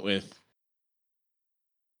 So I went with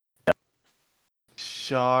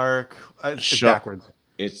Shark. It's Shark. backwards.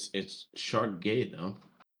 It's Sharknado.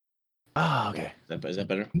 Oh, okay. Is that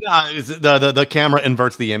better? No, the camera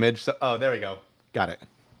inverts the image. So, there we go. Got it.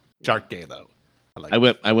 Sharknado. I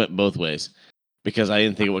went both ways because I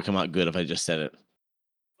didn't think it would come out good if I just said it.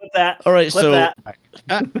 Flip that. All right, Flip so that.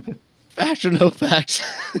 fact or no fact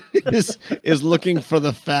is looking for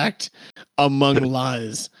the fact among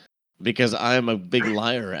lies because I am a big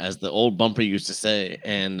liar, as the old Bumper used to say,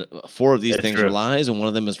 and 4 of these things are lies and one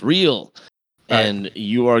of them is real. And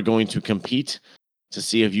you are going to compete to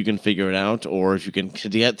see if you can figure it out, or if you can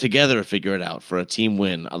get together figure it out for a team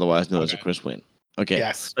win, otherwise known as a Chris win. Okay.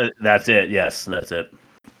 Yes. That's it. Yes, that's it.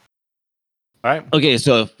 All right. Okay,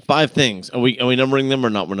 so 5 things. Are we numbering them or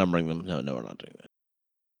not? We're numbering them. No, we're not doing that.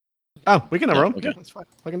 Oh, we can number them. Okay. Yeah, that's fine.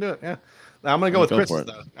 I can do it. Yeah. Now, I'm gonna go with Chris.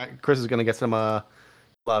 Though. Chris is gonna get some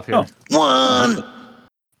love here. Oh, 1.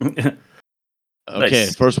 Okay,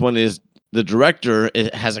 Nice. First one is the director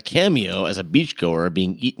has a cameo as a beachgoer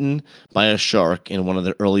being eaten by a shark in one of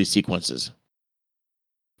the early sequences.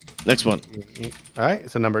 Next one. All right.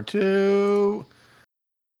 So number 2.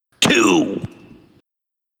 2.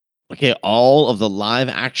 Okay, all of the live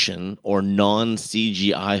action or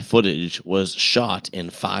non-CGI footage was shot in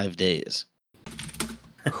 5 days.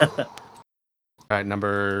 All right,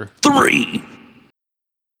 number 3.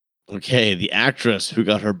 Okay, the actress who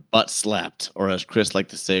got her butt slapped, or as Chris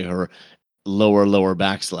liked to say, her lower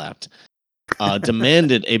back slapped,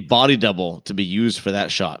 demanded a body double to be used for that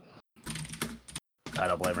shot. I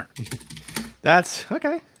don't blame her. That's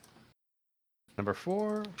okay. Number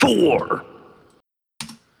 4. 4.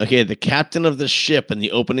 Okay, the captain of the ship in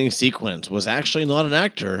the opening sequence was actually not an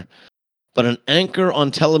actor, but an anchor on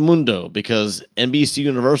Telemundo, because NBC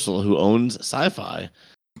Universal, who owns Sci-Fi,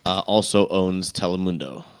 also owns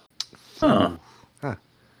Telemundo. Huh.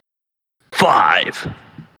 5.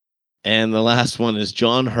 And the last one is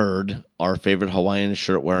John Hurd, our favorite Hawaiian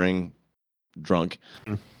shirt wearing drunk.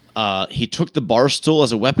 He took the bar stool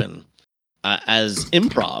as a weapon, as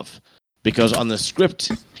improv, because on the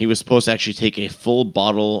script he was supposed to actually take a full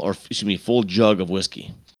full jug of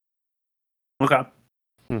whiskey. Okay.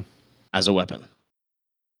 As a weapon.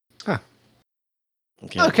 Huh.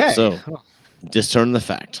 Okay. So, discern the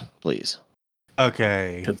fact, please.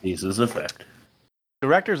 Okay. To pieces of fact.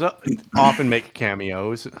 Directors often make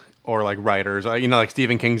cameos, or like writers. Like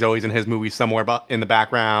Stephen King's always in his movies somewhere in the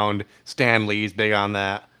background. Stan Lee's big on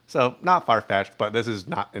that. So not far-fetched, but this is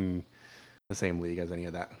not in the same league as any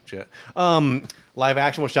of that shit. Live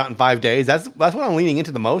action was shot in 5 days. That's what I'm leaning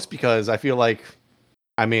into the most, because I feel like,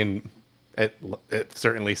 it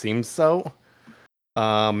certainly seems so.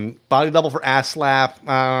 Body double for ass slap.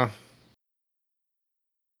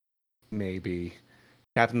 Maybe.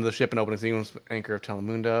 Captain of the ship and opening sequence, anchor of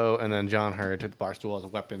Telemundo, and then John Hurd took the bar stool as a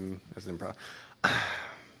weapon as improv.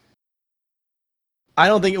 I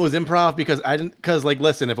don't think it was improv because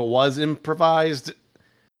listen, if it was improvised,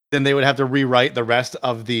 then they would have to rewrite the rest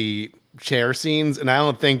of the chair scenes, and I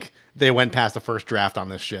don't think they went past the first draft on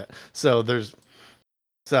this shit. So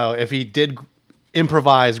if he did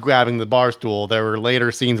improvise grabbing the bar stool, there were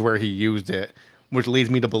later scenes where he used it, which leads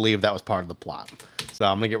me to believe that was part of the plot. So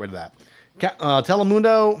I'm gonna get rid of that.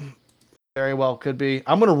 Telemundo, very well could be.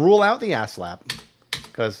 I'm gonna rule out the ass slap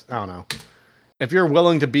because I don't know. If you're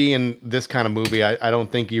willing to be in this kind of movie, I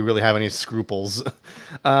don't think you really have any scruples.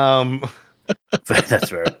 That's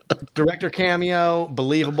fair. Director cameo,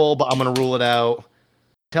 believable, but I'm gonna rule it out.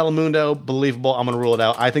 Telemundo, believable, I'm gonna rule it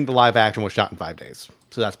out. I think the live action was shot in 5 days.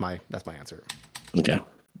 So that's my answer. Okay.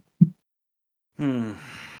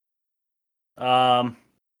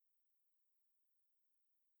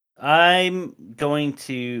 I'm going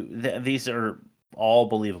to. These are all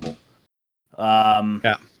believable.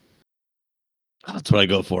 Yeah. That's what I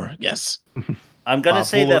go for. Yes. I'm gonna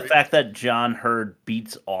say the fact that John Hurd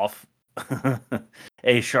beats off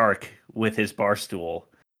a shark with his bar stool.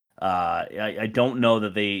 I don't know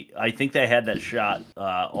that I think they had that shot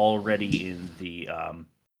already in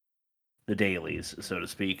the dailies, so to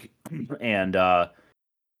speak, and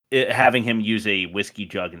having him use a whiskey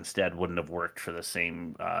jug instead wouldn't have worked for the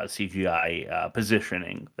same CGI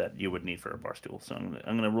positioning that you would need for a bar stool. So I'm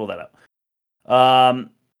going to rule that out.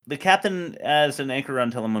 The captain as an anchor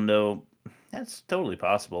on Telemundo, that's totally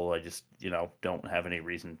possible. I just, don't have any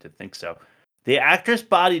reason to think so. The actress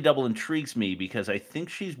body double intrigues me because I think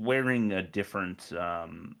she's wearing a different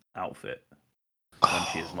outfit when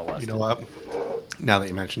she is molested. You know what? Now that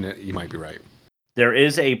you mention it, you might be right. There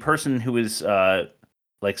is a person who is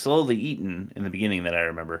slowly eaten in the beginning that I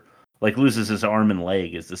remember. Like loses his arm and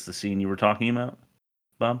leg. Is this the scene you were talking about,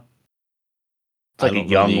 Bob? It's like a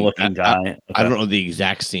young-looking guy. I don't know the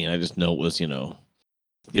exact scene. I just know it was,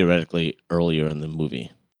 theoretically earlier in the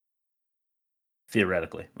movie.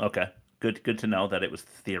 Theoretically, okay. Good to know that it was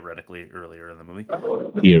theoretically earlier in the movie.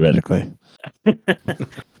 Theoretically.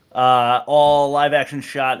 All live action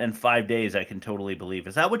shot in 5 days. I can totally believe.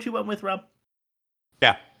 Is that what you went with, Rob?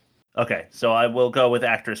 Yeah. Okay, so I will go with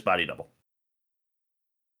actress body double.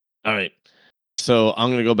 All right. So I'm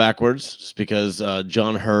going to go backwards just because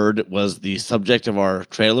John Hurd was the subject of our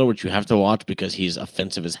trailer, which you have to watch because he's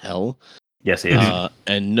offensive as hell. Yes, he is.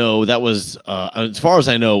 And no, that was, as far as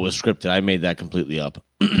I know, was scripted. I made that completely up.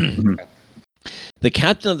 The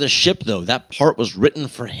captain of the ship, though, that part was written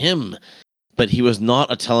for him, but he was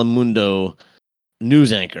not a Telemundo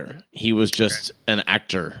news anchor. He was just an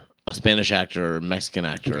actor, a Spanish actor, Mexican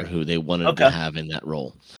actor who they wanted to have in that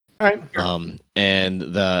role. All right. And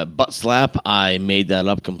the butt slap, I made that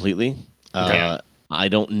up completely. I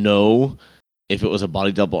don't know if it was a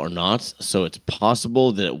body double or not, so it's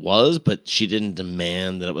possible that it was, but she didn't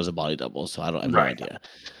demand that it was a body double, so I have no idea.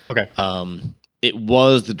 Okay. It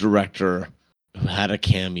was the director who had a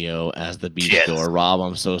cameo as the beach goer. Rob,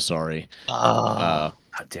 I'm so sorry. God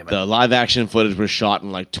damn it. The live action footage was shot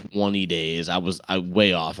in like 20 days. I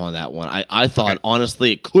way off on that one. I thought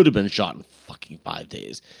honestly it could have been shot in fucking 5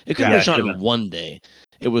 days. It could have been shot in 1 day.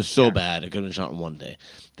 It was so bad. It could have been shot in 1 day.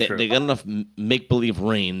 They got enough make believe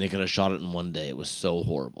rain. They could have shot it in 1 day. It was so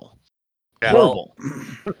horrible. Yeah. Horrible.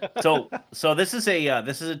 So this is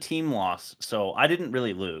a team loss. So I didn't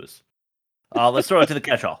really lose. Let's throw it to the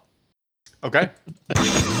catch-all. Okay.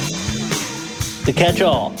 The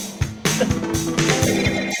catch-all.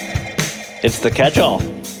 It's the catch-all.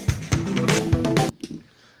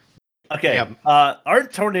 Okay.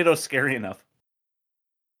 Aren't tornadoes scary enough?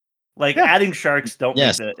 Like adding sharks don't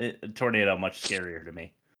make the tornado much scarier to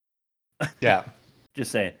me. Yeah.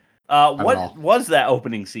 Just saying. at What all. was that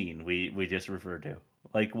opening scene we just referred to?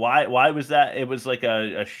 Like, why was that? It was like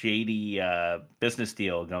a shady business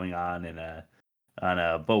deal going on on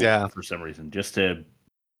a boat Yeah. for some reason, just to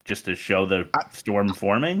show the storm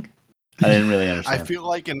forming. I didn't really I understand. feel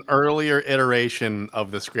like an earlier iteration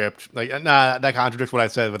of the script, like that contradicts what I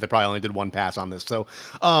said, but they probably only did one pass on this. So,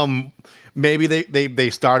 maybe they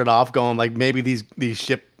started off going like maybe these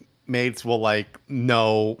shipmates will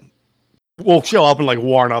will show up and like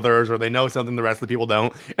warn others, or they know something the rest of the people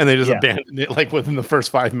don't, and they just Yeah. abandoned it like within the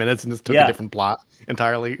first 5 minutes and just took a Yeah. different plot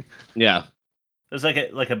entirely. Yeah. It was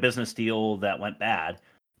like a business deal that went bad,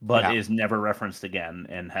 but Yeah. is never referenced again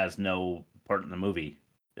and has no part in the movie.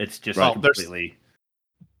 It's just Well, completely.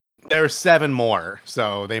 There's 7 more,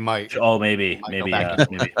 so they might. Oh, maybe. Go back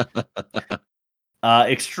and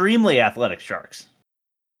Maybe. Extremely athletic sharks.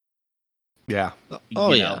 Yeah.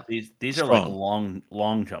 Oh, You yeah. know, these are like Strong.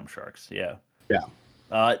 long jump sharks. Yeah.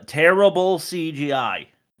 Yeah. Terrible CGI.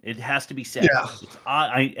 It has to be said. Yeah.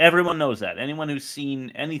 Everyone knows that. Anyone who's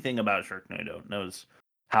seen anything about Sharknado knows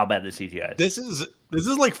how bad the CGI is. This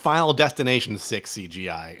is like Final Destination 6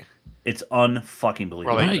 CGI. It's unfucking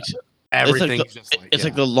believable. Right. Everything's it's just like it's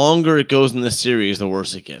like the longer it goes in the series, the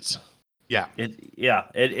worse it gets. Yeah.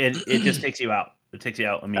 It just takes you out. It takes you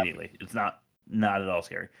out immediately. It's not at all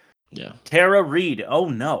scary. Yeah. Tara Reid. Oh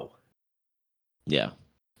no. Yeah.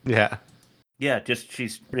 Yeah. Yeah,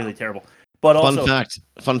 she's really terrible. But also,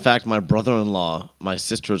 fun fact, my brother-in-law, my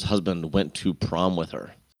sister's husband, went to prom with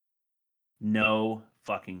her. No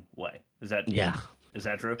fucking way. Is that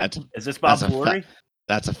true? Is this Bob Flory?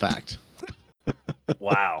 That's a fact.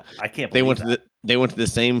 Wow, I can't believe they went to the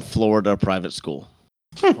same Florida private school.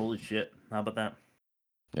 Holy shit! How about that?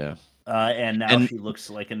 Yeah. And now she looks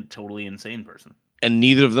like a totally insane person. And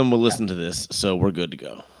neither of them will listen to this, so we're good to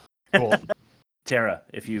go. Cool. Tara,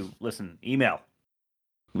 if you listen, email.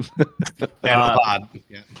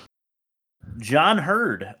 John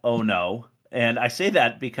Hurd. Oh no. And I say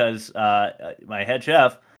that because my head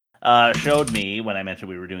chef showed me when I mentioned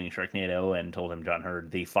we were doing Sharknado and told him John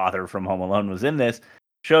Hurd, the father from Home Alone, was in this,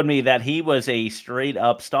 showed me that he was a straight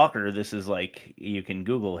up stalker. This is like, you can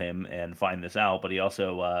Google him and find this out, but he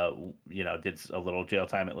also, did a little jail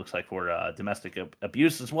time, it looks like, for domestic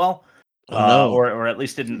abuse as well. Or at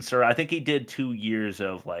least didn't serve. I think he did 2 years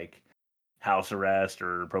of like house arrest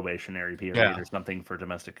or probationary period or something for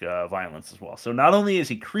domestic violence as well. So not only is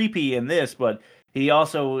he creepy in this, but he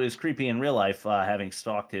also is creepy in real life, having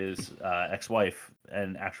stalked his ex-wife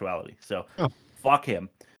in actuality. So fuck him.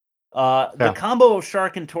 The combo of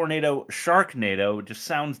shark and tornado, Sharknado, just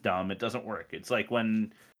sounds dumb. It doesn't work. It's like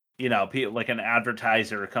when, like an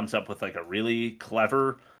advertiser comes up with like a really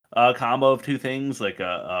clever combo of two things, like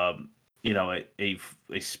a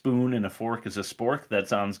spoon and a fork is a spork. That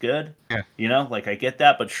sounds good. Yeah. Like I get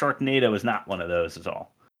that, but Sharknado is not one of those at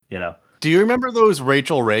all. Do you remember those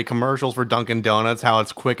Rachel Ray commercials for Dunkin' Donuts? How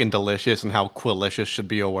it's quick and delicious, and how quilicious should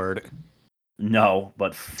be a word. No,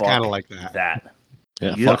 but fuck kind of like that.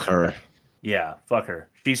 Yeah, fuck her. Yeah, fuck her.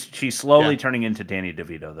 She's slowly turning into Danny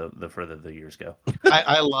DeVito the further the years go.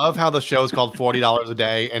 I love how the show's called $40 a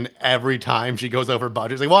day, and every time she goes over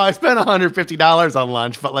budget, she's like, well, I spent $150 on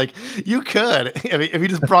lunch, but like you could, if you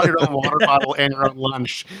just brought your own water bottle and your own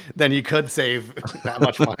lunch, then you could save that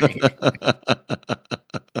much money.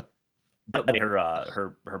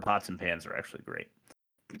 Her pots and pans are actually great.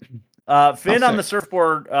 Finn on the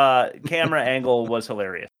surfboard camera angle was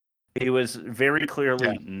hilarious. He was very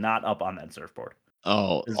clearly not up on that surfboard.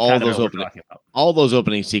 Oh, all those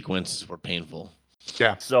opening sequences were painful.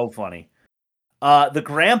 Yeah, so funny. The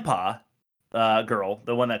grandpa girl,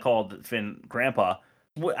 the one that called Finn grandpa,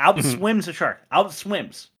 outswims a shark.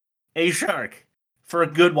 Outswims a shark for a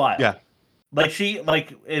good while. Yeah, like she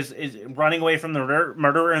is running away from the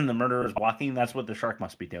murderer, and the murderer is walking. That's what the shark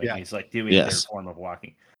must be doing. Yeah. He's like doing their form of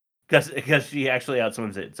walking because she actually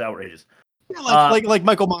outswims it. It's outrageous. Yeah, like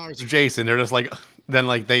Michael Myers or Jason, they're just like then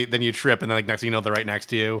you trip, and then like next thing you know they're right next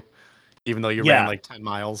to you, even though you ran like 10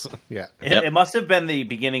 miles. Yeah, it must have been the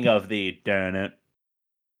beginning of the darn it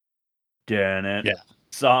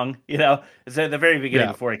song. It's at the very beginning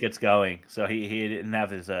before it gets going. So he didn't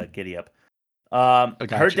have his giddy up.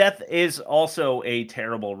 Her death is also a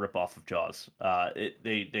terrible ripoff of Jaws.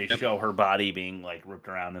 They show her body being like ripped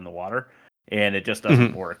around in the water, and it just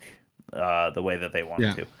doesn't work the way that they want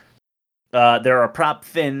it to. There are prop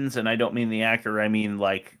fins, and I don't mean the actor. I mean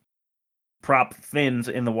like prop fins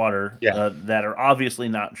in the water that are obviously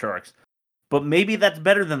not sharks. But maybe that's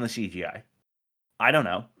better than the CGI. I don't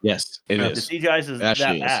know. Yes, it is. The CGI is that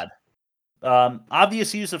bad.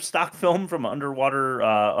 Obvious use of stock film from underwater,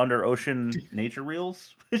 under ocean nature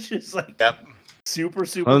reels, which is like super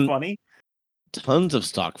funny. Tons of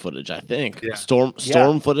stock footage, I think. Yeah.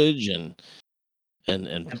 Storm footage and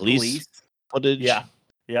police footage. Yeah.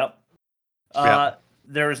 Yep.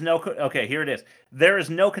 There is no okay. Here it is. There is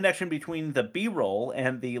no connection between the B-roll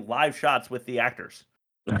and the live shots with the actors.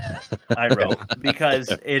 I wrote because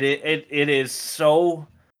it is so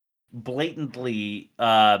blatantly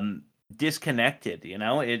disconnected. You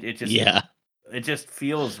know, it just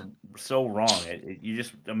feels so wrong. You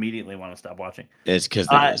just immediately want to stop watching. It's because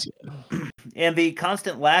there is. And the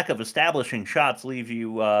constant lack of establishing shots leave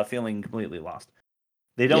you feeling completely lost.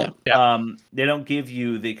 They don't they don't give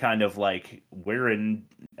you the kind of like we're in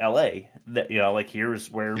LA that like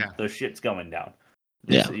here's where the shit's going down.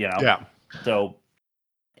 So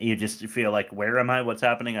you just feel like where am I? What's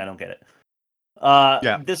happening? I don't get it.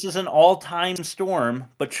 This is an all-time storm,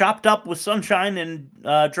 but chopped up with sunshine and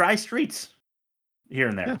dry streets here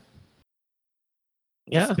and there.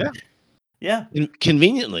 Yeah.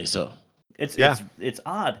 Conveniently so. It's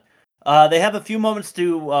odd. They have a few moments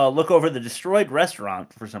to look over the destroyed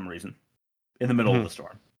restaurant for some reason in the middle of the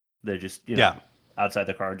storm. They're just outside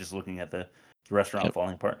the car, just looking at the restaurant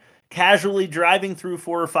falling apart. Casually driving through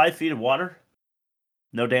 4 or 5 feet of water.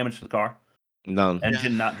 No damage to the car. None.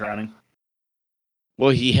 Engine not drowning. Well,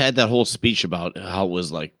 he had that whole speech about how it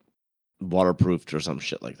was like waterproofed or some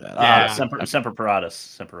shit like that. Semper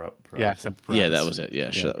Paratus. Yeah, that was it. Yeah,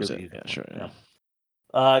 sure, that was it. Yeah, sure.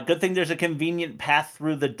 Yeah. Good thing there's a convenient path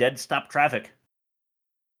through the dead stop traffic.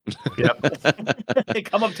 They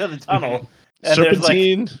come up to the tunnel and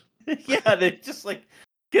Serpentine. There's like, they just like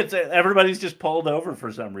everybody's just pulled over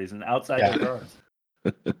for some reason outside their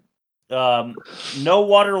cars. No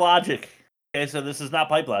water logic. Okay, so this is not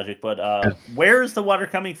pipe logic, but where is the water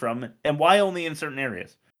coming from, and why only in certain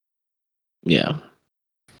areas? I'm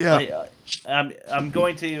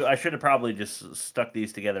going to. I should have probably just stuck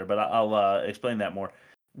these together, but I'll explain that more.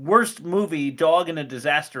 Worst movie: dog in a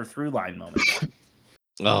disaster through line moment.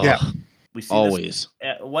 We see always.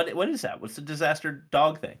 This, what is that? What's the disaster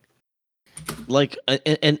dog thing? Like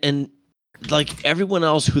and like everyone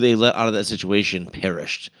else who they let out of that situation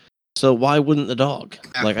perished. So why wouldn't the dog?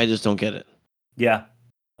 Like I just don't get it. Yeah,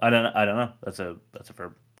 I don't know. That's a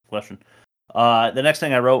fair question. The next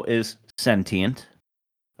thing I wrote is sentient.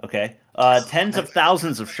 Okay. Tens of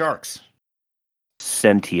thousands of sharks.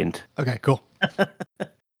 Sentient. Okay, cool.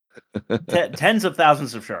 Tens of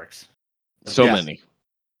thousands of sharks. So many.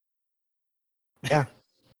 Yeah.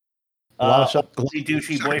 A lot of sharks. Only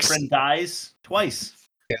douchey boyfriend dies twice.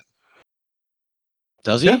 Yeah.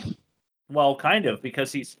 Does he? Well, kind of,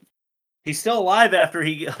 because he's still alive after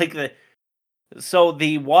he So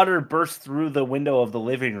the water bursts through the window of the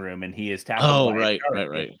living room, and he is tackled. Oh, by a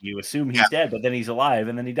right. shark. You assume he's dead, but then he's alive,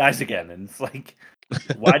 and then he dies again. And it's like,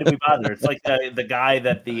 why do we bother? It's like the guy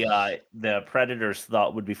that the predators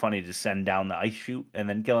thought would be funny to send down the ice chute and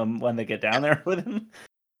then kill him when they get down there with him.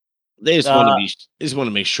 They just want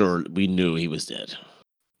to make sure we knew he was dead.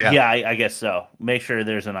 Yeah, I guess so. Make sure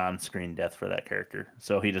there's an on-screen death for that character,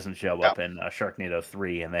 so he doesn't show up in Sharknado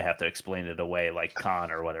 3, and they have to explain it away like Khan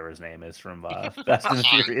or whatever his name is from Fast and the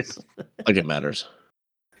Furious. Like it matters.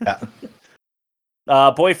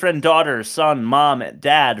 Yeah. Boyfriend, daughter, son, mom,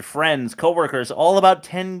 dad, friends, coworkers, all about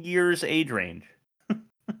 10 years age range.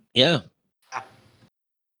 Yeah.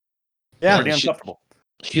 Pretty uncomfortable.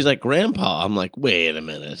 She's like, Grandpa. I'm like, wait a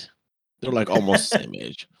minute. They're like almost the same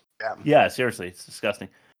age. Yeah, seriously, it's disgusting.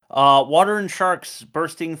 Water and sharks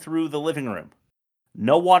bursting through the living room.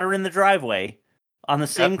 No water in the driveway. On the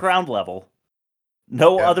same ground level.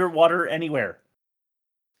 No other water anywhere.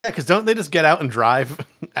 Yeah, because don't they just get out and drive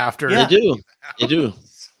after? Yeah. They do.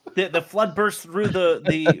 The flood bursts through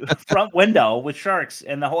the front window with sharks,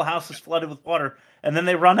 and the whole house is flooded with water. And then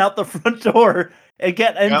they run out the front door and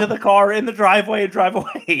get into the car in the driveway and drive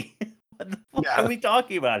away. What the fuck are we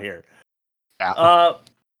talking about here? Yeah.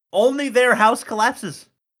 Only their house collapses.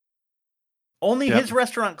 Only his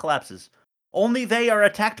restaurant collapses. Only they are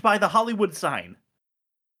attacked by the Hollywood sign.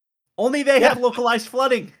 Only they have localized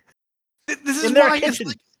flooding. This is why it's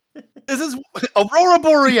like, this is Aurora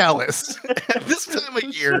Borealis at this time of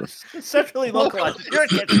year. Centrally localized. You're a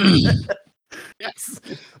kitchen. Yes.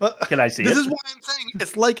 Can I see this it? This is why I'm saying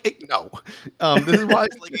it's like no. This is why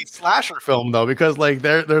it's like a slasher film though, because like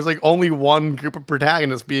there's like only one group of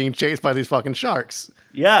protagonists being chased by these fucking sharks.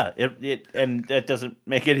 Yeah, and that doesn't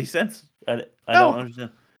make any sense. I don't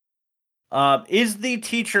understand. Is the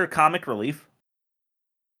teacher comic relief?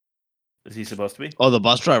 Is he supposed to be? Oh, the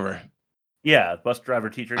bus driver. Yeah, bus driver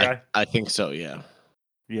teacher guy. I think so. Yeah.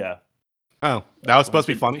 Yeah. Oh, that was supposed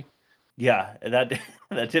to be funny. Yeah, that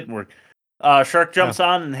that didn't work. Shark jumps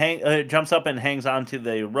on and jumps up and hangs onto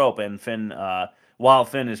the rope, and Finn, while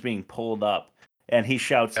Finn is being pulled up, and he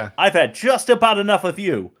shouts, "I've had just about enough of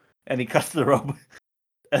you," and he cuts the rope,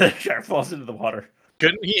 and the shark falls into the water.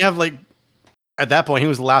 Couldn't he have at that point he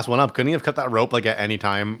was the last one up? Couldn't he have cut that rope at any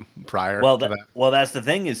time prior? Well, to that? well, that's the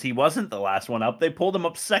thing is he wasn't the last one up. They pulled him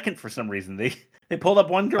up second for some reason. They pulled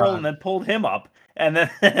up one girl and then pulled him up, and then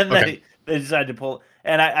they decided to pull.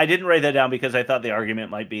 And I didn't write that down because I thought the argument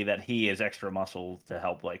might be that he is extra muscle to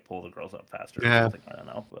help pull the girls up faster. Yeah, or something. I don't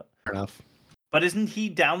know. But fair enough. But isn't he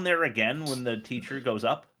down there again when the teacher goes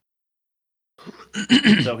up?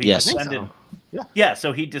 So he descended. So. Yeah.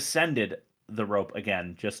 So he descended the rope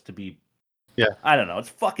again just to be. Yeah. I don't know. It's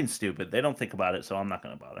fucking stupid. They don't think about it, so I'm not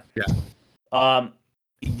going to bother. Yeah.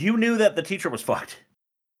 You knew that the teacher was fucked.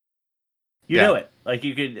 You knew it.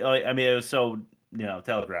 You could. I mean, it was so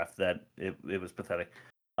telegraphed that it was pathetic.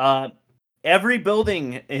 Every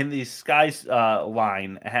building in the Skies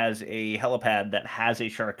line has a helipad that has a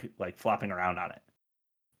shark flopping around on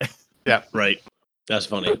it. Yeah. Right. That's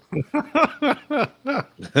funny.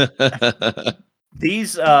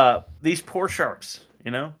 These poor sharks,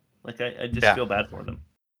 I just feel bad for them.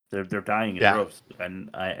 They're dying in droves, and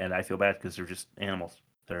I feel bad because they're just animals.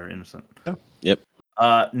 They're innocent. Yep.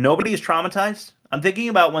 Nobody is traumatized. I'm thinking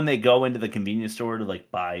about when they go into the convenience store to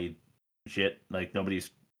buy shit.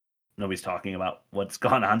 Nobody's talking about what's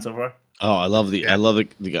gone on so far. Oh, I love the guy,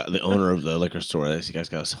 the owner of the liquor store. This guy's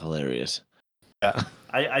got us hilarious. Yeah.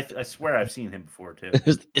 I swear I've seen him before too.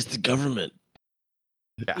 It's the government.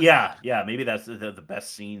 Yeah. Maybe that's the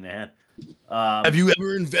best scene they had. Have you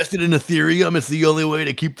ever invested in Ethereum? It's the only way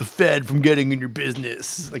to keep the Fed from getting in your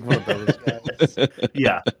business. One of those guys.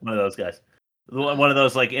 Yeah, one of those guys. One of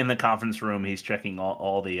those in the conference room, he's checking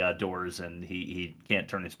all the doors, and he can't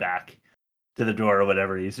turn his back to the door or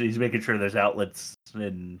whatever. He's making sure there's outlets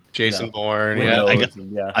and Jason Bourne. Yeah,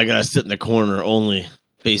 I gotta sit in the corner only,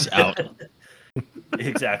 face out.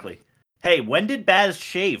 Exactly. Hey, when did Baz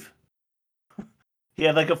shave? He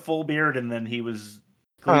had a full beard, and then he was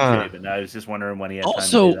clean shaven. I was just wondering when he had time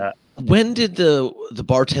to do that. When did the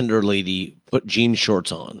bartender lady put jean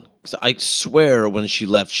shorts on? 'Cause I swear when she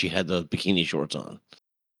left, she had the bikini shorts on.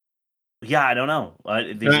 Yeah, I don't know.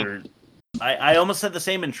 These are. I almost said the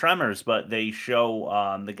same in Tremors, but they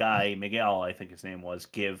show the guy Miguel, I think his name was,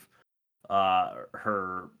 give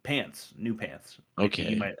her pants, new pants.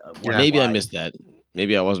 Okay. Maybe I missed that.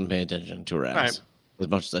 Maybe I wasn't paying attention to her ass as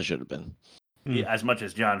much as I should have been. Yeah, as much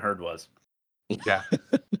as John Hurd was. Yeah.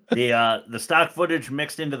 The stock footage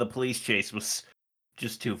mixed into the police chase was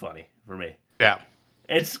just too funny for me. Yeah.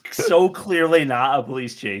 It's so clearly not a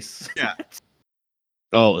police chase. Yeah.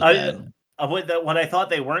 Oh, bad. What I thought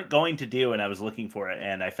they weren't going to do, and I was looking for it,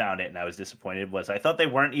 and I found it, and I was disappointed, was I thought they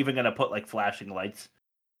weren't even going to put flashing lights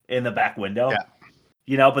in the back window.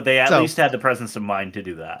 Yeah. But they at least had the presence of mind to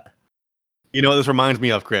do that. You know what this reminds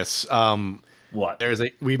me of, Chris? What?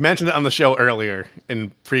 We mentioned it on the show earlier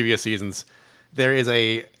in previous seasons. There is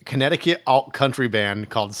a Connecticut alt country band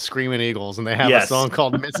called Screaming Eagles, and they have a song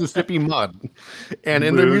called Mississippi Mud. And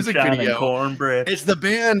in their music video, it's the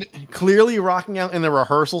band clearly rocking out in the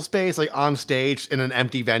rehearsal space, on stage in an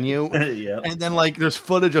empty venue. Yep. And then there's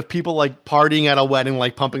footage of people partying at a wedding,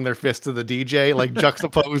 pumping their fists to the DJ,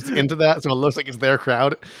 juxtaposed into that, so it looks like it's their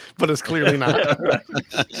crowd, but it's clearly not.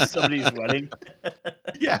 Somebody's wedding.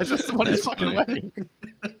 Yeah, it's just somebody's fucking wedding.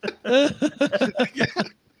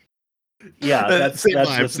 Yeah, that's same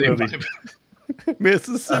just vibe.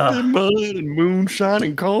 Mississippi mud and moonshine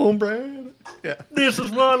and cornbread. Yeah, this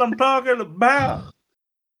is what I'm talking about.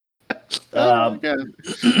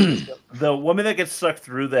 The woman that gets sucked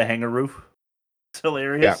through the hangar roof. It's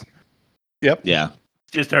hilarious. Yeah. Yep. Yeah.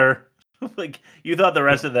 Just her. You thought the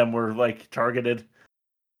rest of them were targeted.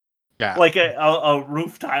 Yeah. A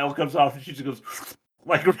roof tile comes off and she just goes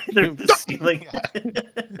right through the ceiling.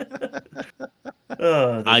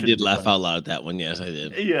 I did laugh out loud at that one. Yes, I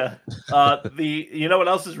did. Yeah. You know what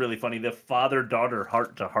else is really funny? The father-daughter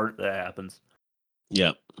heart-to-heart that happens.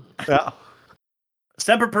 Yep. Yeah.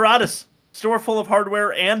 Semper Paratus, store full of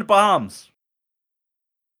hardware and bombs.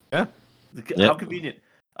 Yeah. How convenient.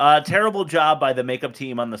 Terrible job by the makeup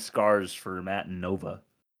team on the scars for Matt and Nova.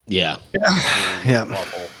 Yeah. Yeah.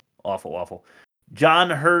 Awful. John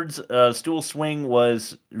Hurd's stool swing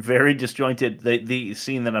was very disjointed. The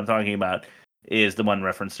scene that I'm talking about is the one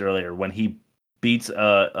referenced earlier when he beats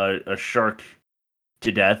a shark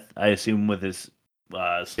to death, I assume, with his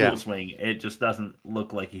stool swing. It just doesn't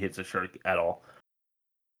look like he hits a shark at all.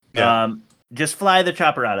 Yeah. Just fly the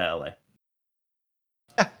chopper out of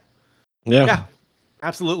LA. Yeah.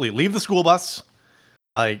 Absolutely. Leave the school bus.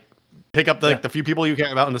 Pick up the few people you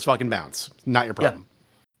care about and just fucking bounce. Not your problem.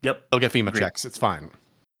 Yep. They'll get FEMA checks. It's fine.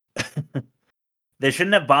 They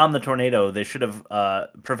shouldn't have bombed the tornado. They should have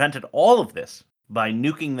prevented all of this by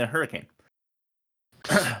nuking the hurricane.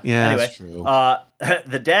 Yeah, anyway, that's true.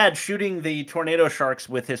 The dad shooting the tornado sharks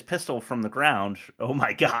with his pistol from the ground. Oh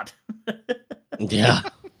my god. Yeah.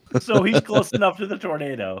 So he's close enough to the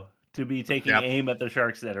tornado to be taking aim at the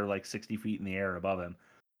sharks that are like 60 feet in the air above him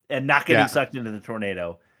and not getting sucked into the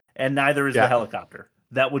tornado. And neither is the helicopter.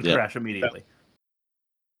 That would crash immediately.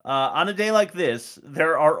 On a day like this,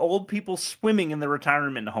 there are old people swimming in the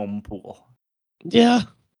retirement home pool. Yeah.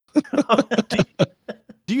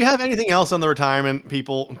 Do you have anything else on the retirement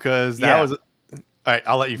people? Because that was... All right,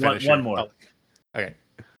 I'll let you finish. One more. Okay.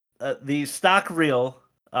 The stock reel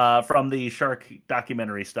from the shark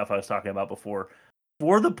documentary stuff I was talking about before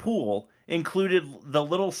for the pool included the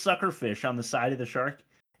little sucker fish on the side of the shark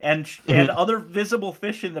and other visible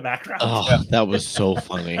fish in the background. Oh, that was so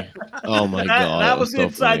funny. Oh my god. That was so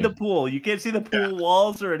inside funny. the pool. You can't see the pool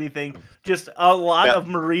walls or anything. Just a lot of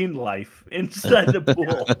marine life inside the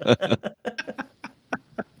pool.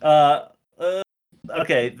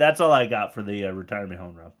 Okay, that's all I got for the retirement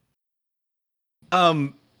home, Rob.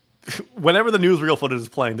 Whenever the newsreel footage is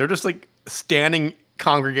playing, they're just like standing,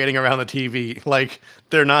 congregating around the TV. Like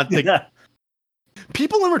they're not.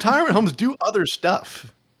 People in retirement homes do other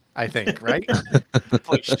stuff. I think, right?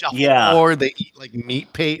 Like or they eat like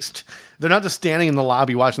meat paste. They're not just standing in the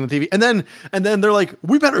lobby watching the TV. And then they're like,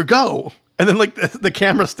 "We better go." And then like the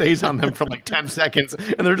camera stays on them for like 10 seconds,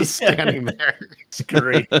 and they're just standing there.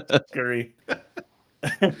 Scurry.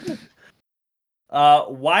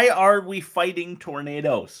 Why are we fighting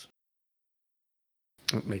tornadoes?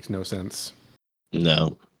 It makes no sense.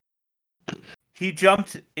 No. He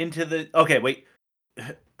jumped into the... Okay, wait.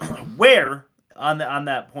 Where, on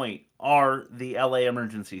that point, are the LA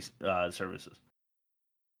emergency services?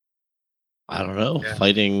 I don't know.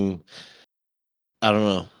 Fighting... I don't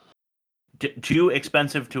know. Too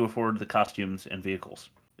expensive to afford the costumes and vehicles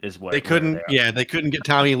is what they couldn't. They couldn't get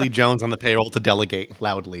Tommy Lee Jones on the payroll to delegate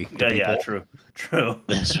loudly. Yeah, true.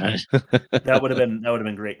 That's right. that would have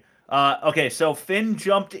been great. Okay, so Finn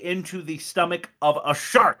jumped into the stomach of a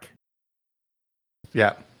shark.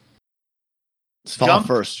 Yeah. Fall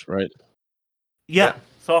first, right? Yeah,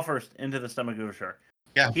 fall first into the stomach of a shark.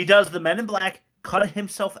 Yeah. He does the Men in Black, cut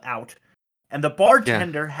himself out, and the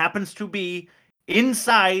bartender happens to be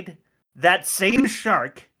inside that same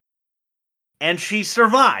shark, and she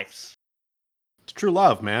survives. It's true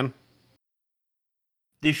love, man.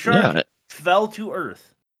 The shark fell to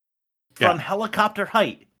earth from helicopter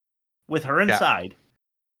height with her inside.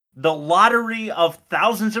 The lottery of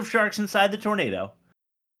thousands of sharks inside the tornado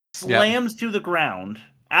slams to the ground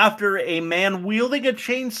after a man wielding a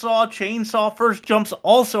chainsaw first jumps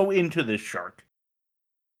also into this shark.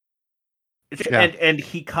 And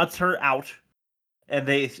he cuts her out. And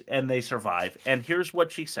they survive. And here's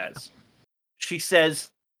what she says. She says,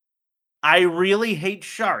 "I really hate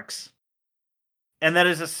sharks." And that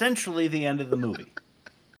is essentially the end of the movie.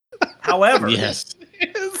 However,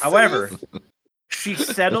 she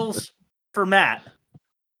settles for Matt,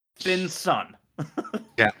 Finn's son.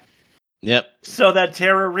 Yep. So that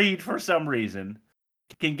Tara Reid, for some reason,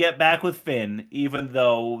 can get back with Finn, even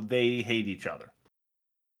though they hate each other.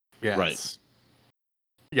 Yes. Right.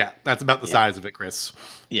 Yeah, that's about the size of it, Chris.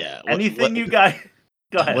 Yeah. Anything you guys...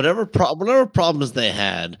 Go ahead. Whatever problems they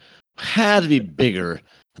had to be bigger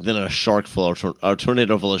than a shark full of a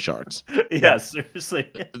tornado full of sharks. Yeah, seriously.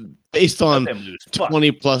 Based on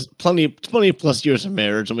 20 plus years of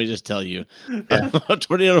marriage, let me just tell you, a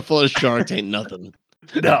tornado full of sharks ain't nothing.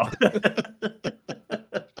 No.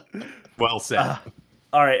 Well said.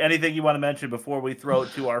 All right. Anything you want to mention before we throw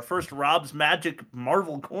it to our first Rob's Magic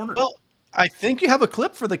Marvel Corner? Well, I think you have a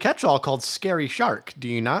clip for the catch-all called Scary Shark. Do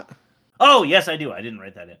you not? Oh, yes, I do. I didn't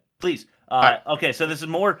write that in. Please. Okay, so this is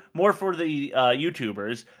more for the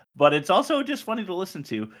YouTubers, but it's also just funny to listen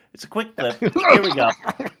to. It's a quick clip. Here we go.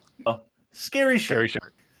 Oh, Scary Shark. Scary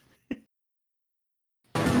Shark.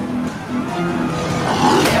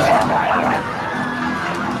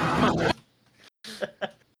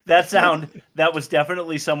 That sound, that was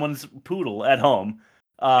definitely someone's poodle at home.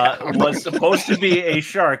 Was supposed to be a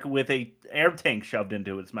shark with a air tank shoved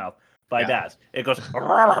into its mouth by Daz. It goes.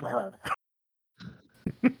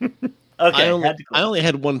 Okay, I only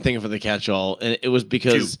had one thing for the catch-all, and it was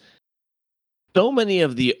because so many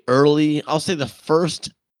of the early, I'll say the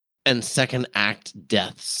first and second act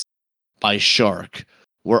deaths by shark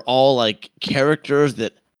were all like characters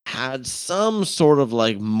that had some sort of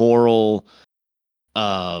like moral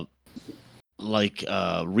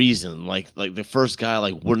reason. Like the first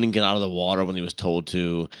guy wouldn't get out of the water when he was told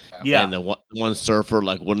to. Yeah. And the one surfer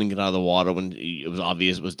wouldn't get out of the water when it was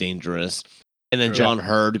obvious it was dangerous. And then John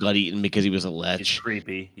Hurd got eaten because he was a lech. It's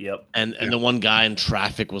creepy. Yep. And the one guy in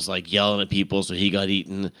traffic was yelling at people, so he got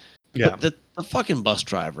eaten. Yeah. But the fucking bus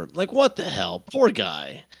driver, what the hell? Poor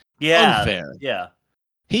guy. Yeah. Unfair. Yeah.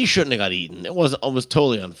 He shouldn't have got eaten. It was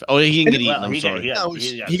totally unfair. Oh, he didn't get eaten. I'm sorry.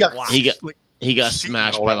 He got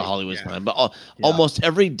smashed by the Hollywood sign. But almost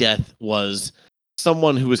every death was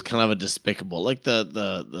someone who was kind of a despicable, like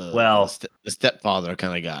the stepfather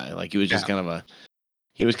kind of guy. He was just kind of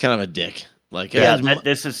a dick.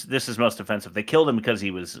 This is most offensive. They killed him because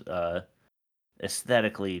he was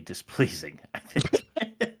aesthetically displeasing, I think.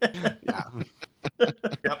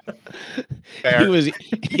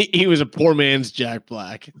 He was a poor man's Jack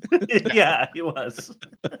Black. Yeah, he was.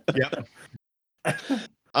 Yep.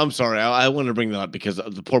 I'm sorry. I wanted to bring that up because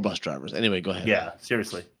of the poor bus drivers. Anyway, go ahead. Yeah,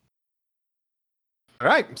 seriously. All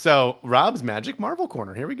right. So Rob's Magic Marvel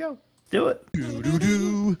Corner. Here we go. Do it.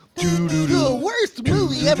 The worst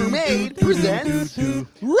movie ever made presents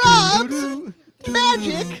Rob's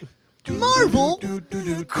Magic Marvel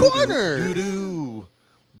Corner.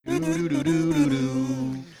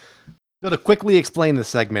 So to quickly explain this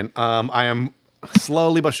segment, I am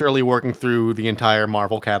slowly but surely working through the entire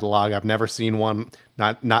Marvel catalog. I've never seen one,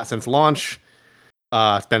 not since launch.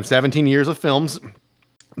 It's been 17 years of films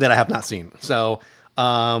that I have not seen. So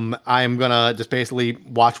I'm gonna just basically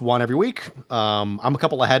watch one every week. I'm a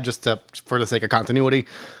couple ahead for the sake of continuity,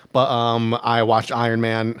 but I watched Iron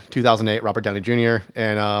Man 2008, Robert Downey Jr.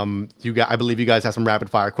 And I believe you guys have some rapid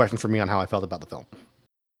fire questions for me on how I felt about the film.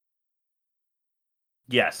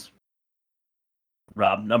 Yes.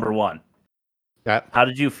 Rob, number one. Yeah. How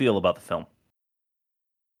did you feel about the film?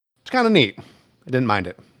 It's kind of neat. I didn't mind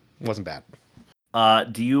it. It wasn't bad. Are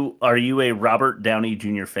you a Robert Downey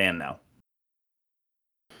Jr. fan now?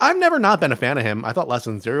 I've never not been a fan of him. I thought Less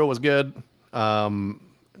Than Zero was good.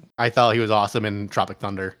 I thought he was awesome in Tropic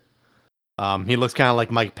Thunder. He looks kind of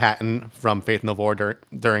like Mike Patton from Faith No More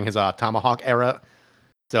during his Tomahawk era.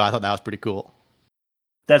 So I thought that was pretty cool.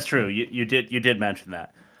 That's true. You did mention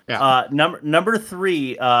that. Yeah. Number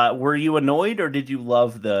three. Were you annoyed or did you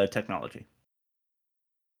love the technology?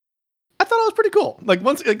 I thought it was pretty cool.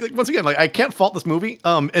 Once again, I can't fault this movie.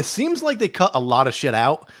 It seems like they cut a lot of shit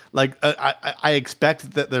out. I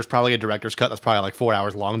expect that there's probably a director's cut that's probably 4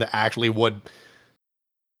 hours long that actually would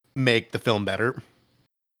make the film better.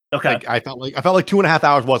 Okay. I felt like 2.5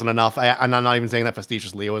 hours wasn't enough. And I'm not even saying that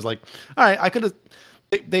facetiously. It was all right, I could have.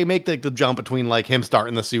 They make the jump between him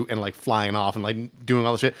starting the suit and flying off and doing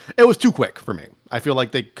all the shit. It was too quick for me. I feel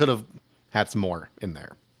like they could have had some more in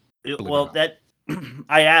there.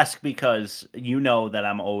 I ask because you know that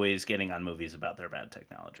I'm always getting on movies about their bad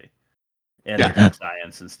technology and their bad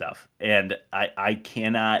science and stuff. And I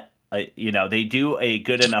cannot, they do a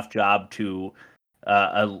good enough job to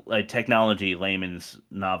a technology layman's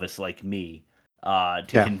novice like me to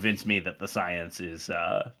convince me that the science is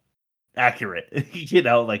accurate.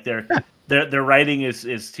 Their writing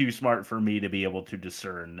is too smart for me to be able to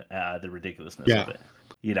discern the ridiculousness of it.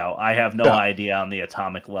 I have no idea on the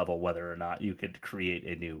atomic level whether or not you could create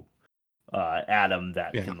a new atom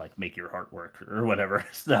that can make your heart work or whatever.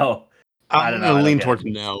 So I don't know. I'm lean towards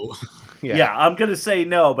no. Yeah, I'm gonna say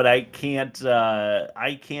no, but I can't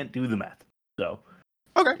do the math. So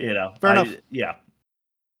okay, fair enough. Yeah,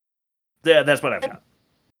 that's what I've got.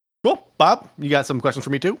 Cool, Bob. You got some questions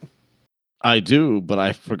for me too? I do, but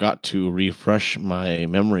I forgot to refresh my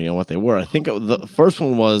memory on what they were. I think the first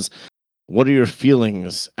one was, what are your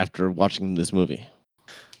feelings after watching this movie?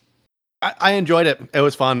 I enjoyed it. It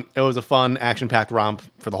was fun. It was a fun, action-packed romp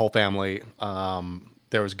for the whole family.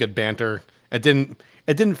 There was good banter. It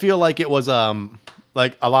didn't feel like it was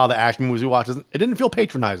like a lot of the action movies we watch. It didn't feel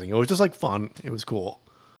patronizing. It was just fun. It was cool.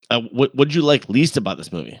 What did you like least about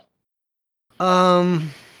this movie?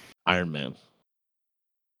 Iron Man.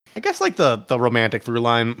 I guess the romantic through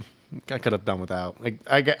line I could have done without.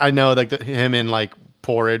 I know him in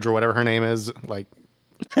Porridge or whatever her name is,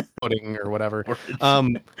 pudding or whatever.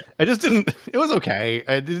 I just didn't. It was okay.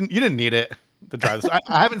 You didn't need it to drive this.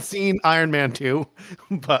 I haven't seen Iron Man 2,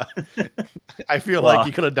 but I feel like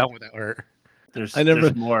you could have done without her. There's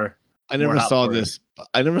more. I never saw this,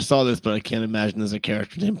 but I can't imagine there's a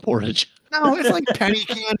character named Porridge. No, it's like Penny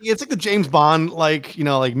Candy. It's like the James Bond,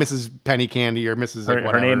 Mrs. Penny Candy or Mrs.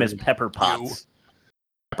 Her name is Pepper Potts.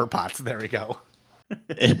 Pepper Potts. There we go.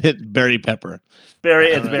 Berry Pepper.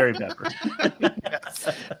 It's Berry Pepper. Yes.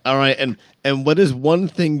 All right, and what is one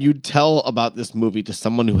thing you'd tell about this movie to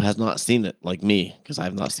someone who has not seen it, like me, because I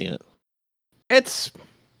have not seen it? It's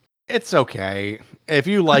It's okay if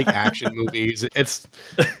you like action movies. It's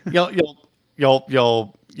you'll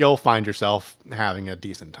find yourself having a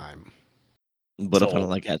decent time. But if I don't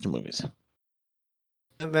like action movies,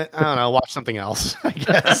 And then, I don't know. Watch something else. I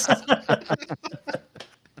guess.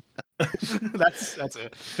 that's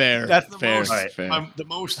it. Fair. That's the fair. most fair. the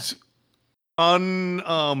most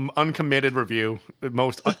uncommitted review, the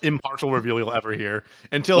most impartial review you'll ever hear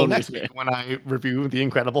until Totally next week when I review The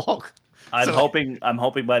Incredible Hulk. I'm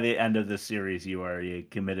hoping by the end of this series you are a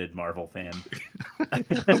committed Marvel fan.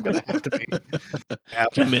 I'm gonna have to be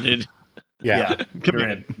Committed. Yeah,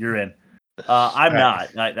 You're in. I'm All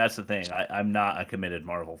not. That's the thing. I'm not a committed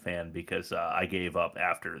Marvel fan because I gave up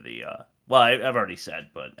after the. Well, I've already said,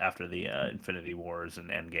 but after the Infinity Wars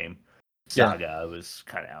and Endgame saga, I was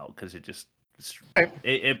kind of out because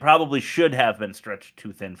it probably should have been stretched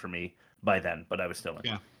too thin for me by then, but I was still in.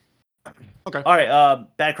 Yeah. Okay. All right.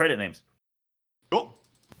 Bad credit names. Cool.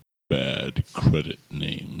 Bad credit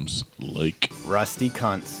names like Rusty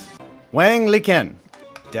Cunts, Wang Liken,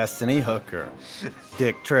 Destiny Hooker,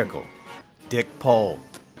 Dick Trickle, Dick Pole,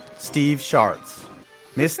 Steve Sharts,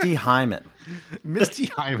 Misty Hyman. Misty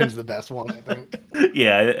Hyman's the best one, I think.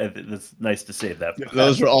 Yeah, it's nice to save that.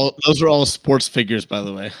 Those are all sports figures, by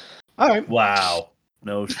the way. All right. Wow.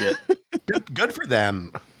 No shit. Good for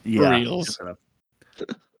them. Yeah. For reals.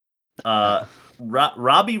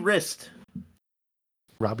 Robbie Wrist.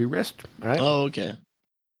 Robbie Wrist. All right. Oh, okay.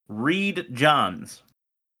 Reed Johns.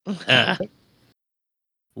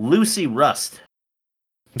 Lucy Rust.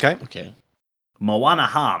 Okay. Okay. Moana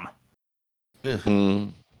Ham. Hmm.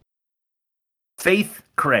 Faith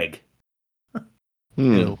Craig.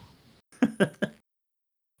 Hmm.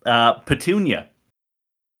 Petunia.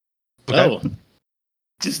 Oh.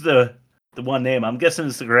 Just the one name. I'm guessing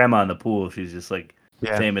it's the grandma in the pool. She's just like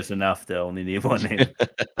famous enough to only need one name.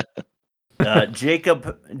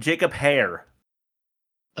 Jacob Hare.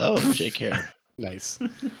 Oh, Jake Hare. Nice.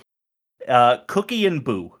 Cookie and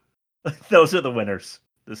Boo. Those are the winners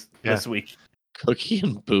this week. Cookie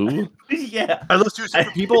and Boo? Yeah. Are those two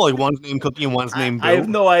separate people? Like one's named Cookie and one's named Boo? I have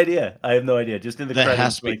no idea. Just in the That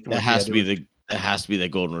credits. has to be the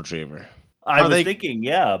golden retriever. I was thinking,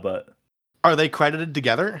 yeah, but are they credited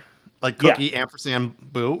together? Like Cookie, ampersand,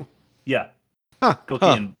 Boo? Yeah. Huh.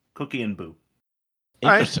 Cookie and Boo.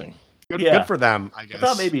 Interesting. Good for them, I guess. I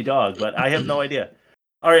thought maybe dog, but I have no idea.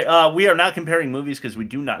 All right, we are not comparing movies because we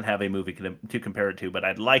do not have a movie to compare it to, but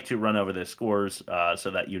I'd like to run over the scores so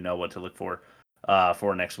that you know what to look for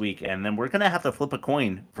next week, and then we're gonna have to flip a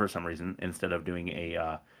coin for some reason instead of doing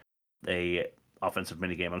a offensive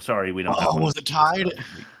minigame. I'm sorry, we don't. Oh, was it tied?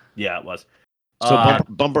 Yeah, it was. So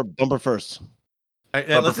bumper first.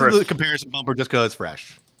 Let's do the comparison bumper just because it's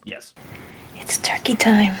fresh. Yes. It's turkey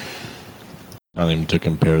time. Not even to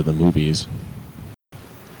compare the movies.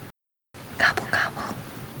 Gobble gobble.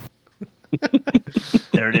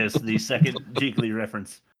 There it is, the second Jiggly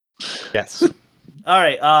reference. Yes. All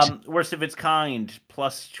right, worst of its kind,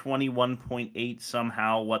 plus 21.8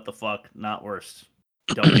 somehow. What the fuck? Not worst.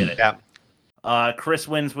 Don't get it. Yeah. Chris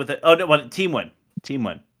wins with it. Oh, no, what? Team win. Team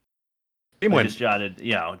win. Just jotted,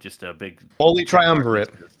 just a big... Holy triumvirate.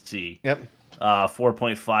 C. Yep.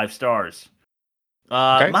 4.5 stars.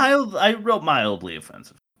 Okay. I wrote mildly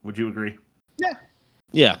offensive. Would you agree? Yeah.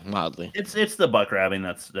 Yeah, mildly. It's the butt grabbing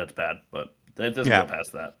that's bad, but that doesn't go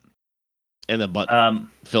past that. And the butt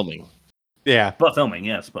filming. Yeah. Butt filming,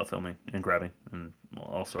 yes, butt filming and grabbing and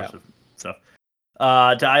all sorts of stuff.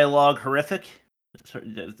 Dialogue horrific.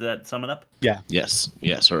 Does that sum it up? Yeah. Yes,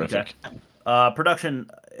 horrific. Okay. Production.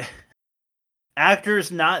 Actors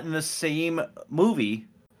not in the same movie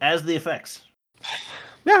as the effects.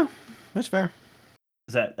 Yeah, that's fair.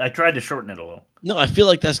 Is that I tried to shorten it a little. No, I feel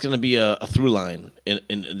like that's going to be a through line in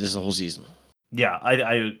this whole season. Yeah,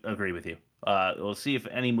 I agree with you. We'll see if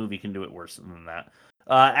any movie can do it worse than that.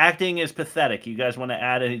 Acting is pathetic. You guys want to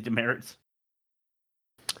add any demerits?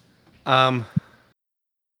 No,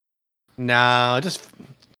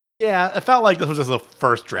 it felt like this was just the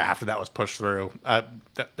first draft that was pushed through.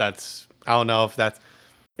 That's I don't know if that's.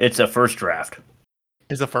 It's a first draft.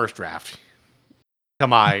 It's a first draft.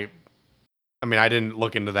 Come on. I mean, I didn't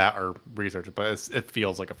look into that or research it, but it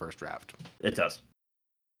feels like a first draft. It does.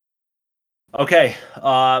 Okay.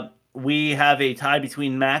 We have a tie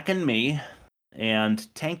between Mac and me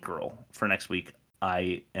and Tank Girl for next week.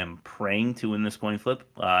 I am praying to win this coin flip.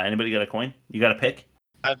 Anybody got a coin? You got a pick?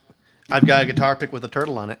 I've got a guitar pick with a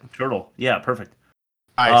turtle on it. Turtle. Yeah, perfect.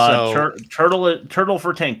 All right, so turtle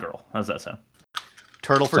for Tank Girl. How's that sound?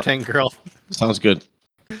 Turtle for Tank Girl. Sounds good.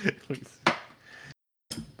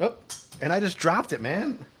 Oh, and I just dropped it,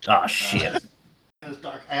 man. Oh shit! It's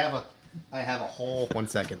dark. I have I have a whole 1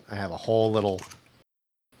 second. I have a whole little.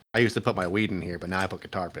 I used to put my weed in here, but now I put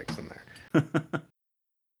guitar picks in there.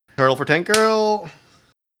 Turtle for Tank Girl.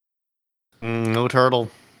 No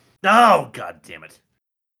turtle. Oh, god damn it.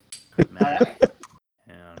 Mac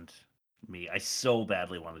and me. I so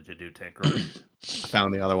badly wanted to do Tank Girl. I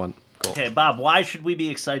found the other one. Cool. Okay, Bob, why should we be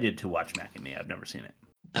excited to watch Mac and Me? I've never seen it.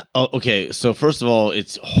 Oh, okay, so first of all,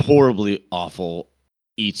 it's horribly awful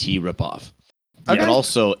E.T. ripoff. Okay. But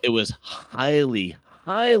also, it was highly,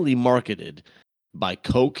 highly marketed by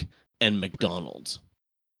Coke and McDonald's.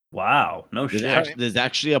 Wow, no shit. There's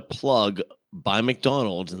actually a plug by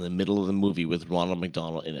McDonald's in the middle of the movie with Ronald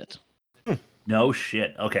McDonald in it. No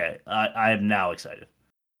shit. Okay, I am now excited.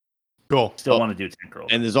 Cool. Still want to do Tank Girl.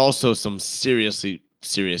 And there's also some serious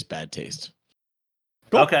bad taste.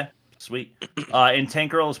 Cool. Okay, sweet. In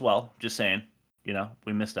Tank Girl as well. Just saying.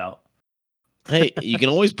 We missed out. Hey, you can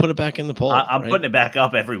always put it back in the poll. I'm right? putting it back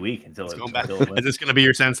up every week until it's going back. Is this going to be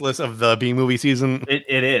your senseless of the B movie season?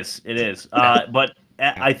 It is. It is. But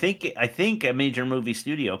I think a major movie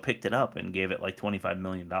studio picked it up and gave it like $25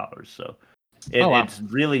 million. So it's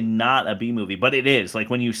really not a B movie, but it is.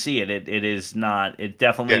 Like when you see it, it is not. It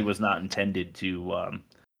definitely was not intended to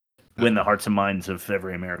win the hearts and minds of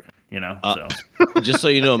every American. So just so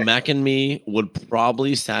you know, Mac and Me would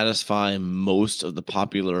probably satisfy most of the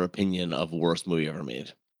popular opinion of worst movie ever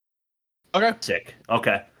made. Okay, sick.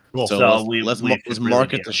 Okay, cool. So let's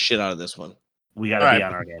market the shit out of this one. We got to be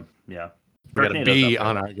on our game. Yeah. We got to be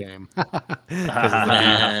on our game.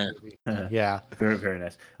 Yeah. Very, very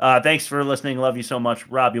nice. Thanks for listening. Love you so much.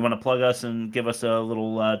 Rob, you want to plug us and give us a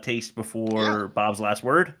little taste before Bob's last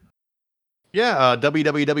word? Yeah,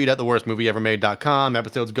 www.theworstmovieevermade.com.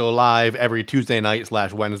 Episodes go live every Tuesday night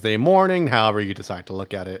 / Wednesday morning, however you decide to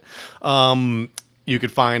look at it. You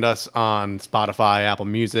could find us on Spotify, Apple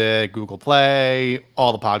Music, Google Play,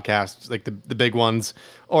 all the podcasts, like the big ones,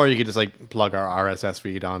 or you could just like plug our RSS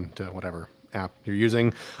feed onto whatever app you're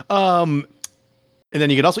using. And then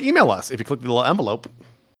you can also email us if you click the little envelope,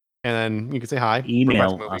 and then you can say hi.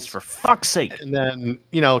 Email us for fuck's sake. And then,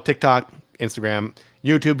 TikTok, Instagram,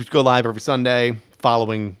 YouTube go live every Sunday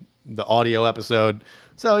following the audio episode.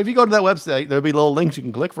 So if you go to that website, there'll be little links you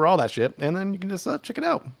can click for all that shit, and then you can just check it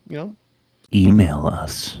out. Email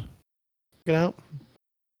us. Check it out.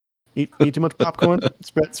 Eat too much popcorn.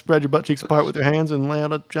 spread your butt cheeks apart with your hands and lay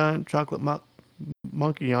out a giant chocolate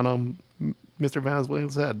monkey on Mr.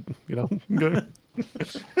 Venezuela's head. Good.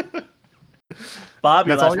 Bob,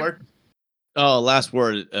 your last word. Oh, last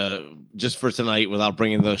word. Just for tonight, without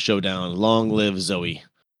bringing the show down. Long live Zoe.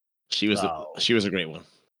 She was a great one.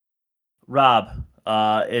 Rob,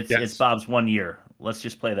 it's Bob's 1 year. Let's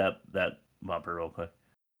just play that bumper real quick.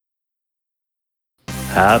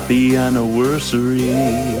 Happy anniversary,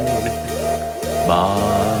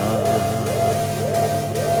 Bob.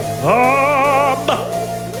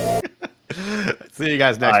 See you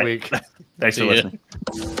guys next week. Thanks for listening.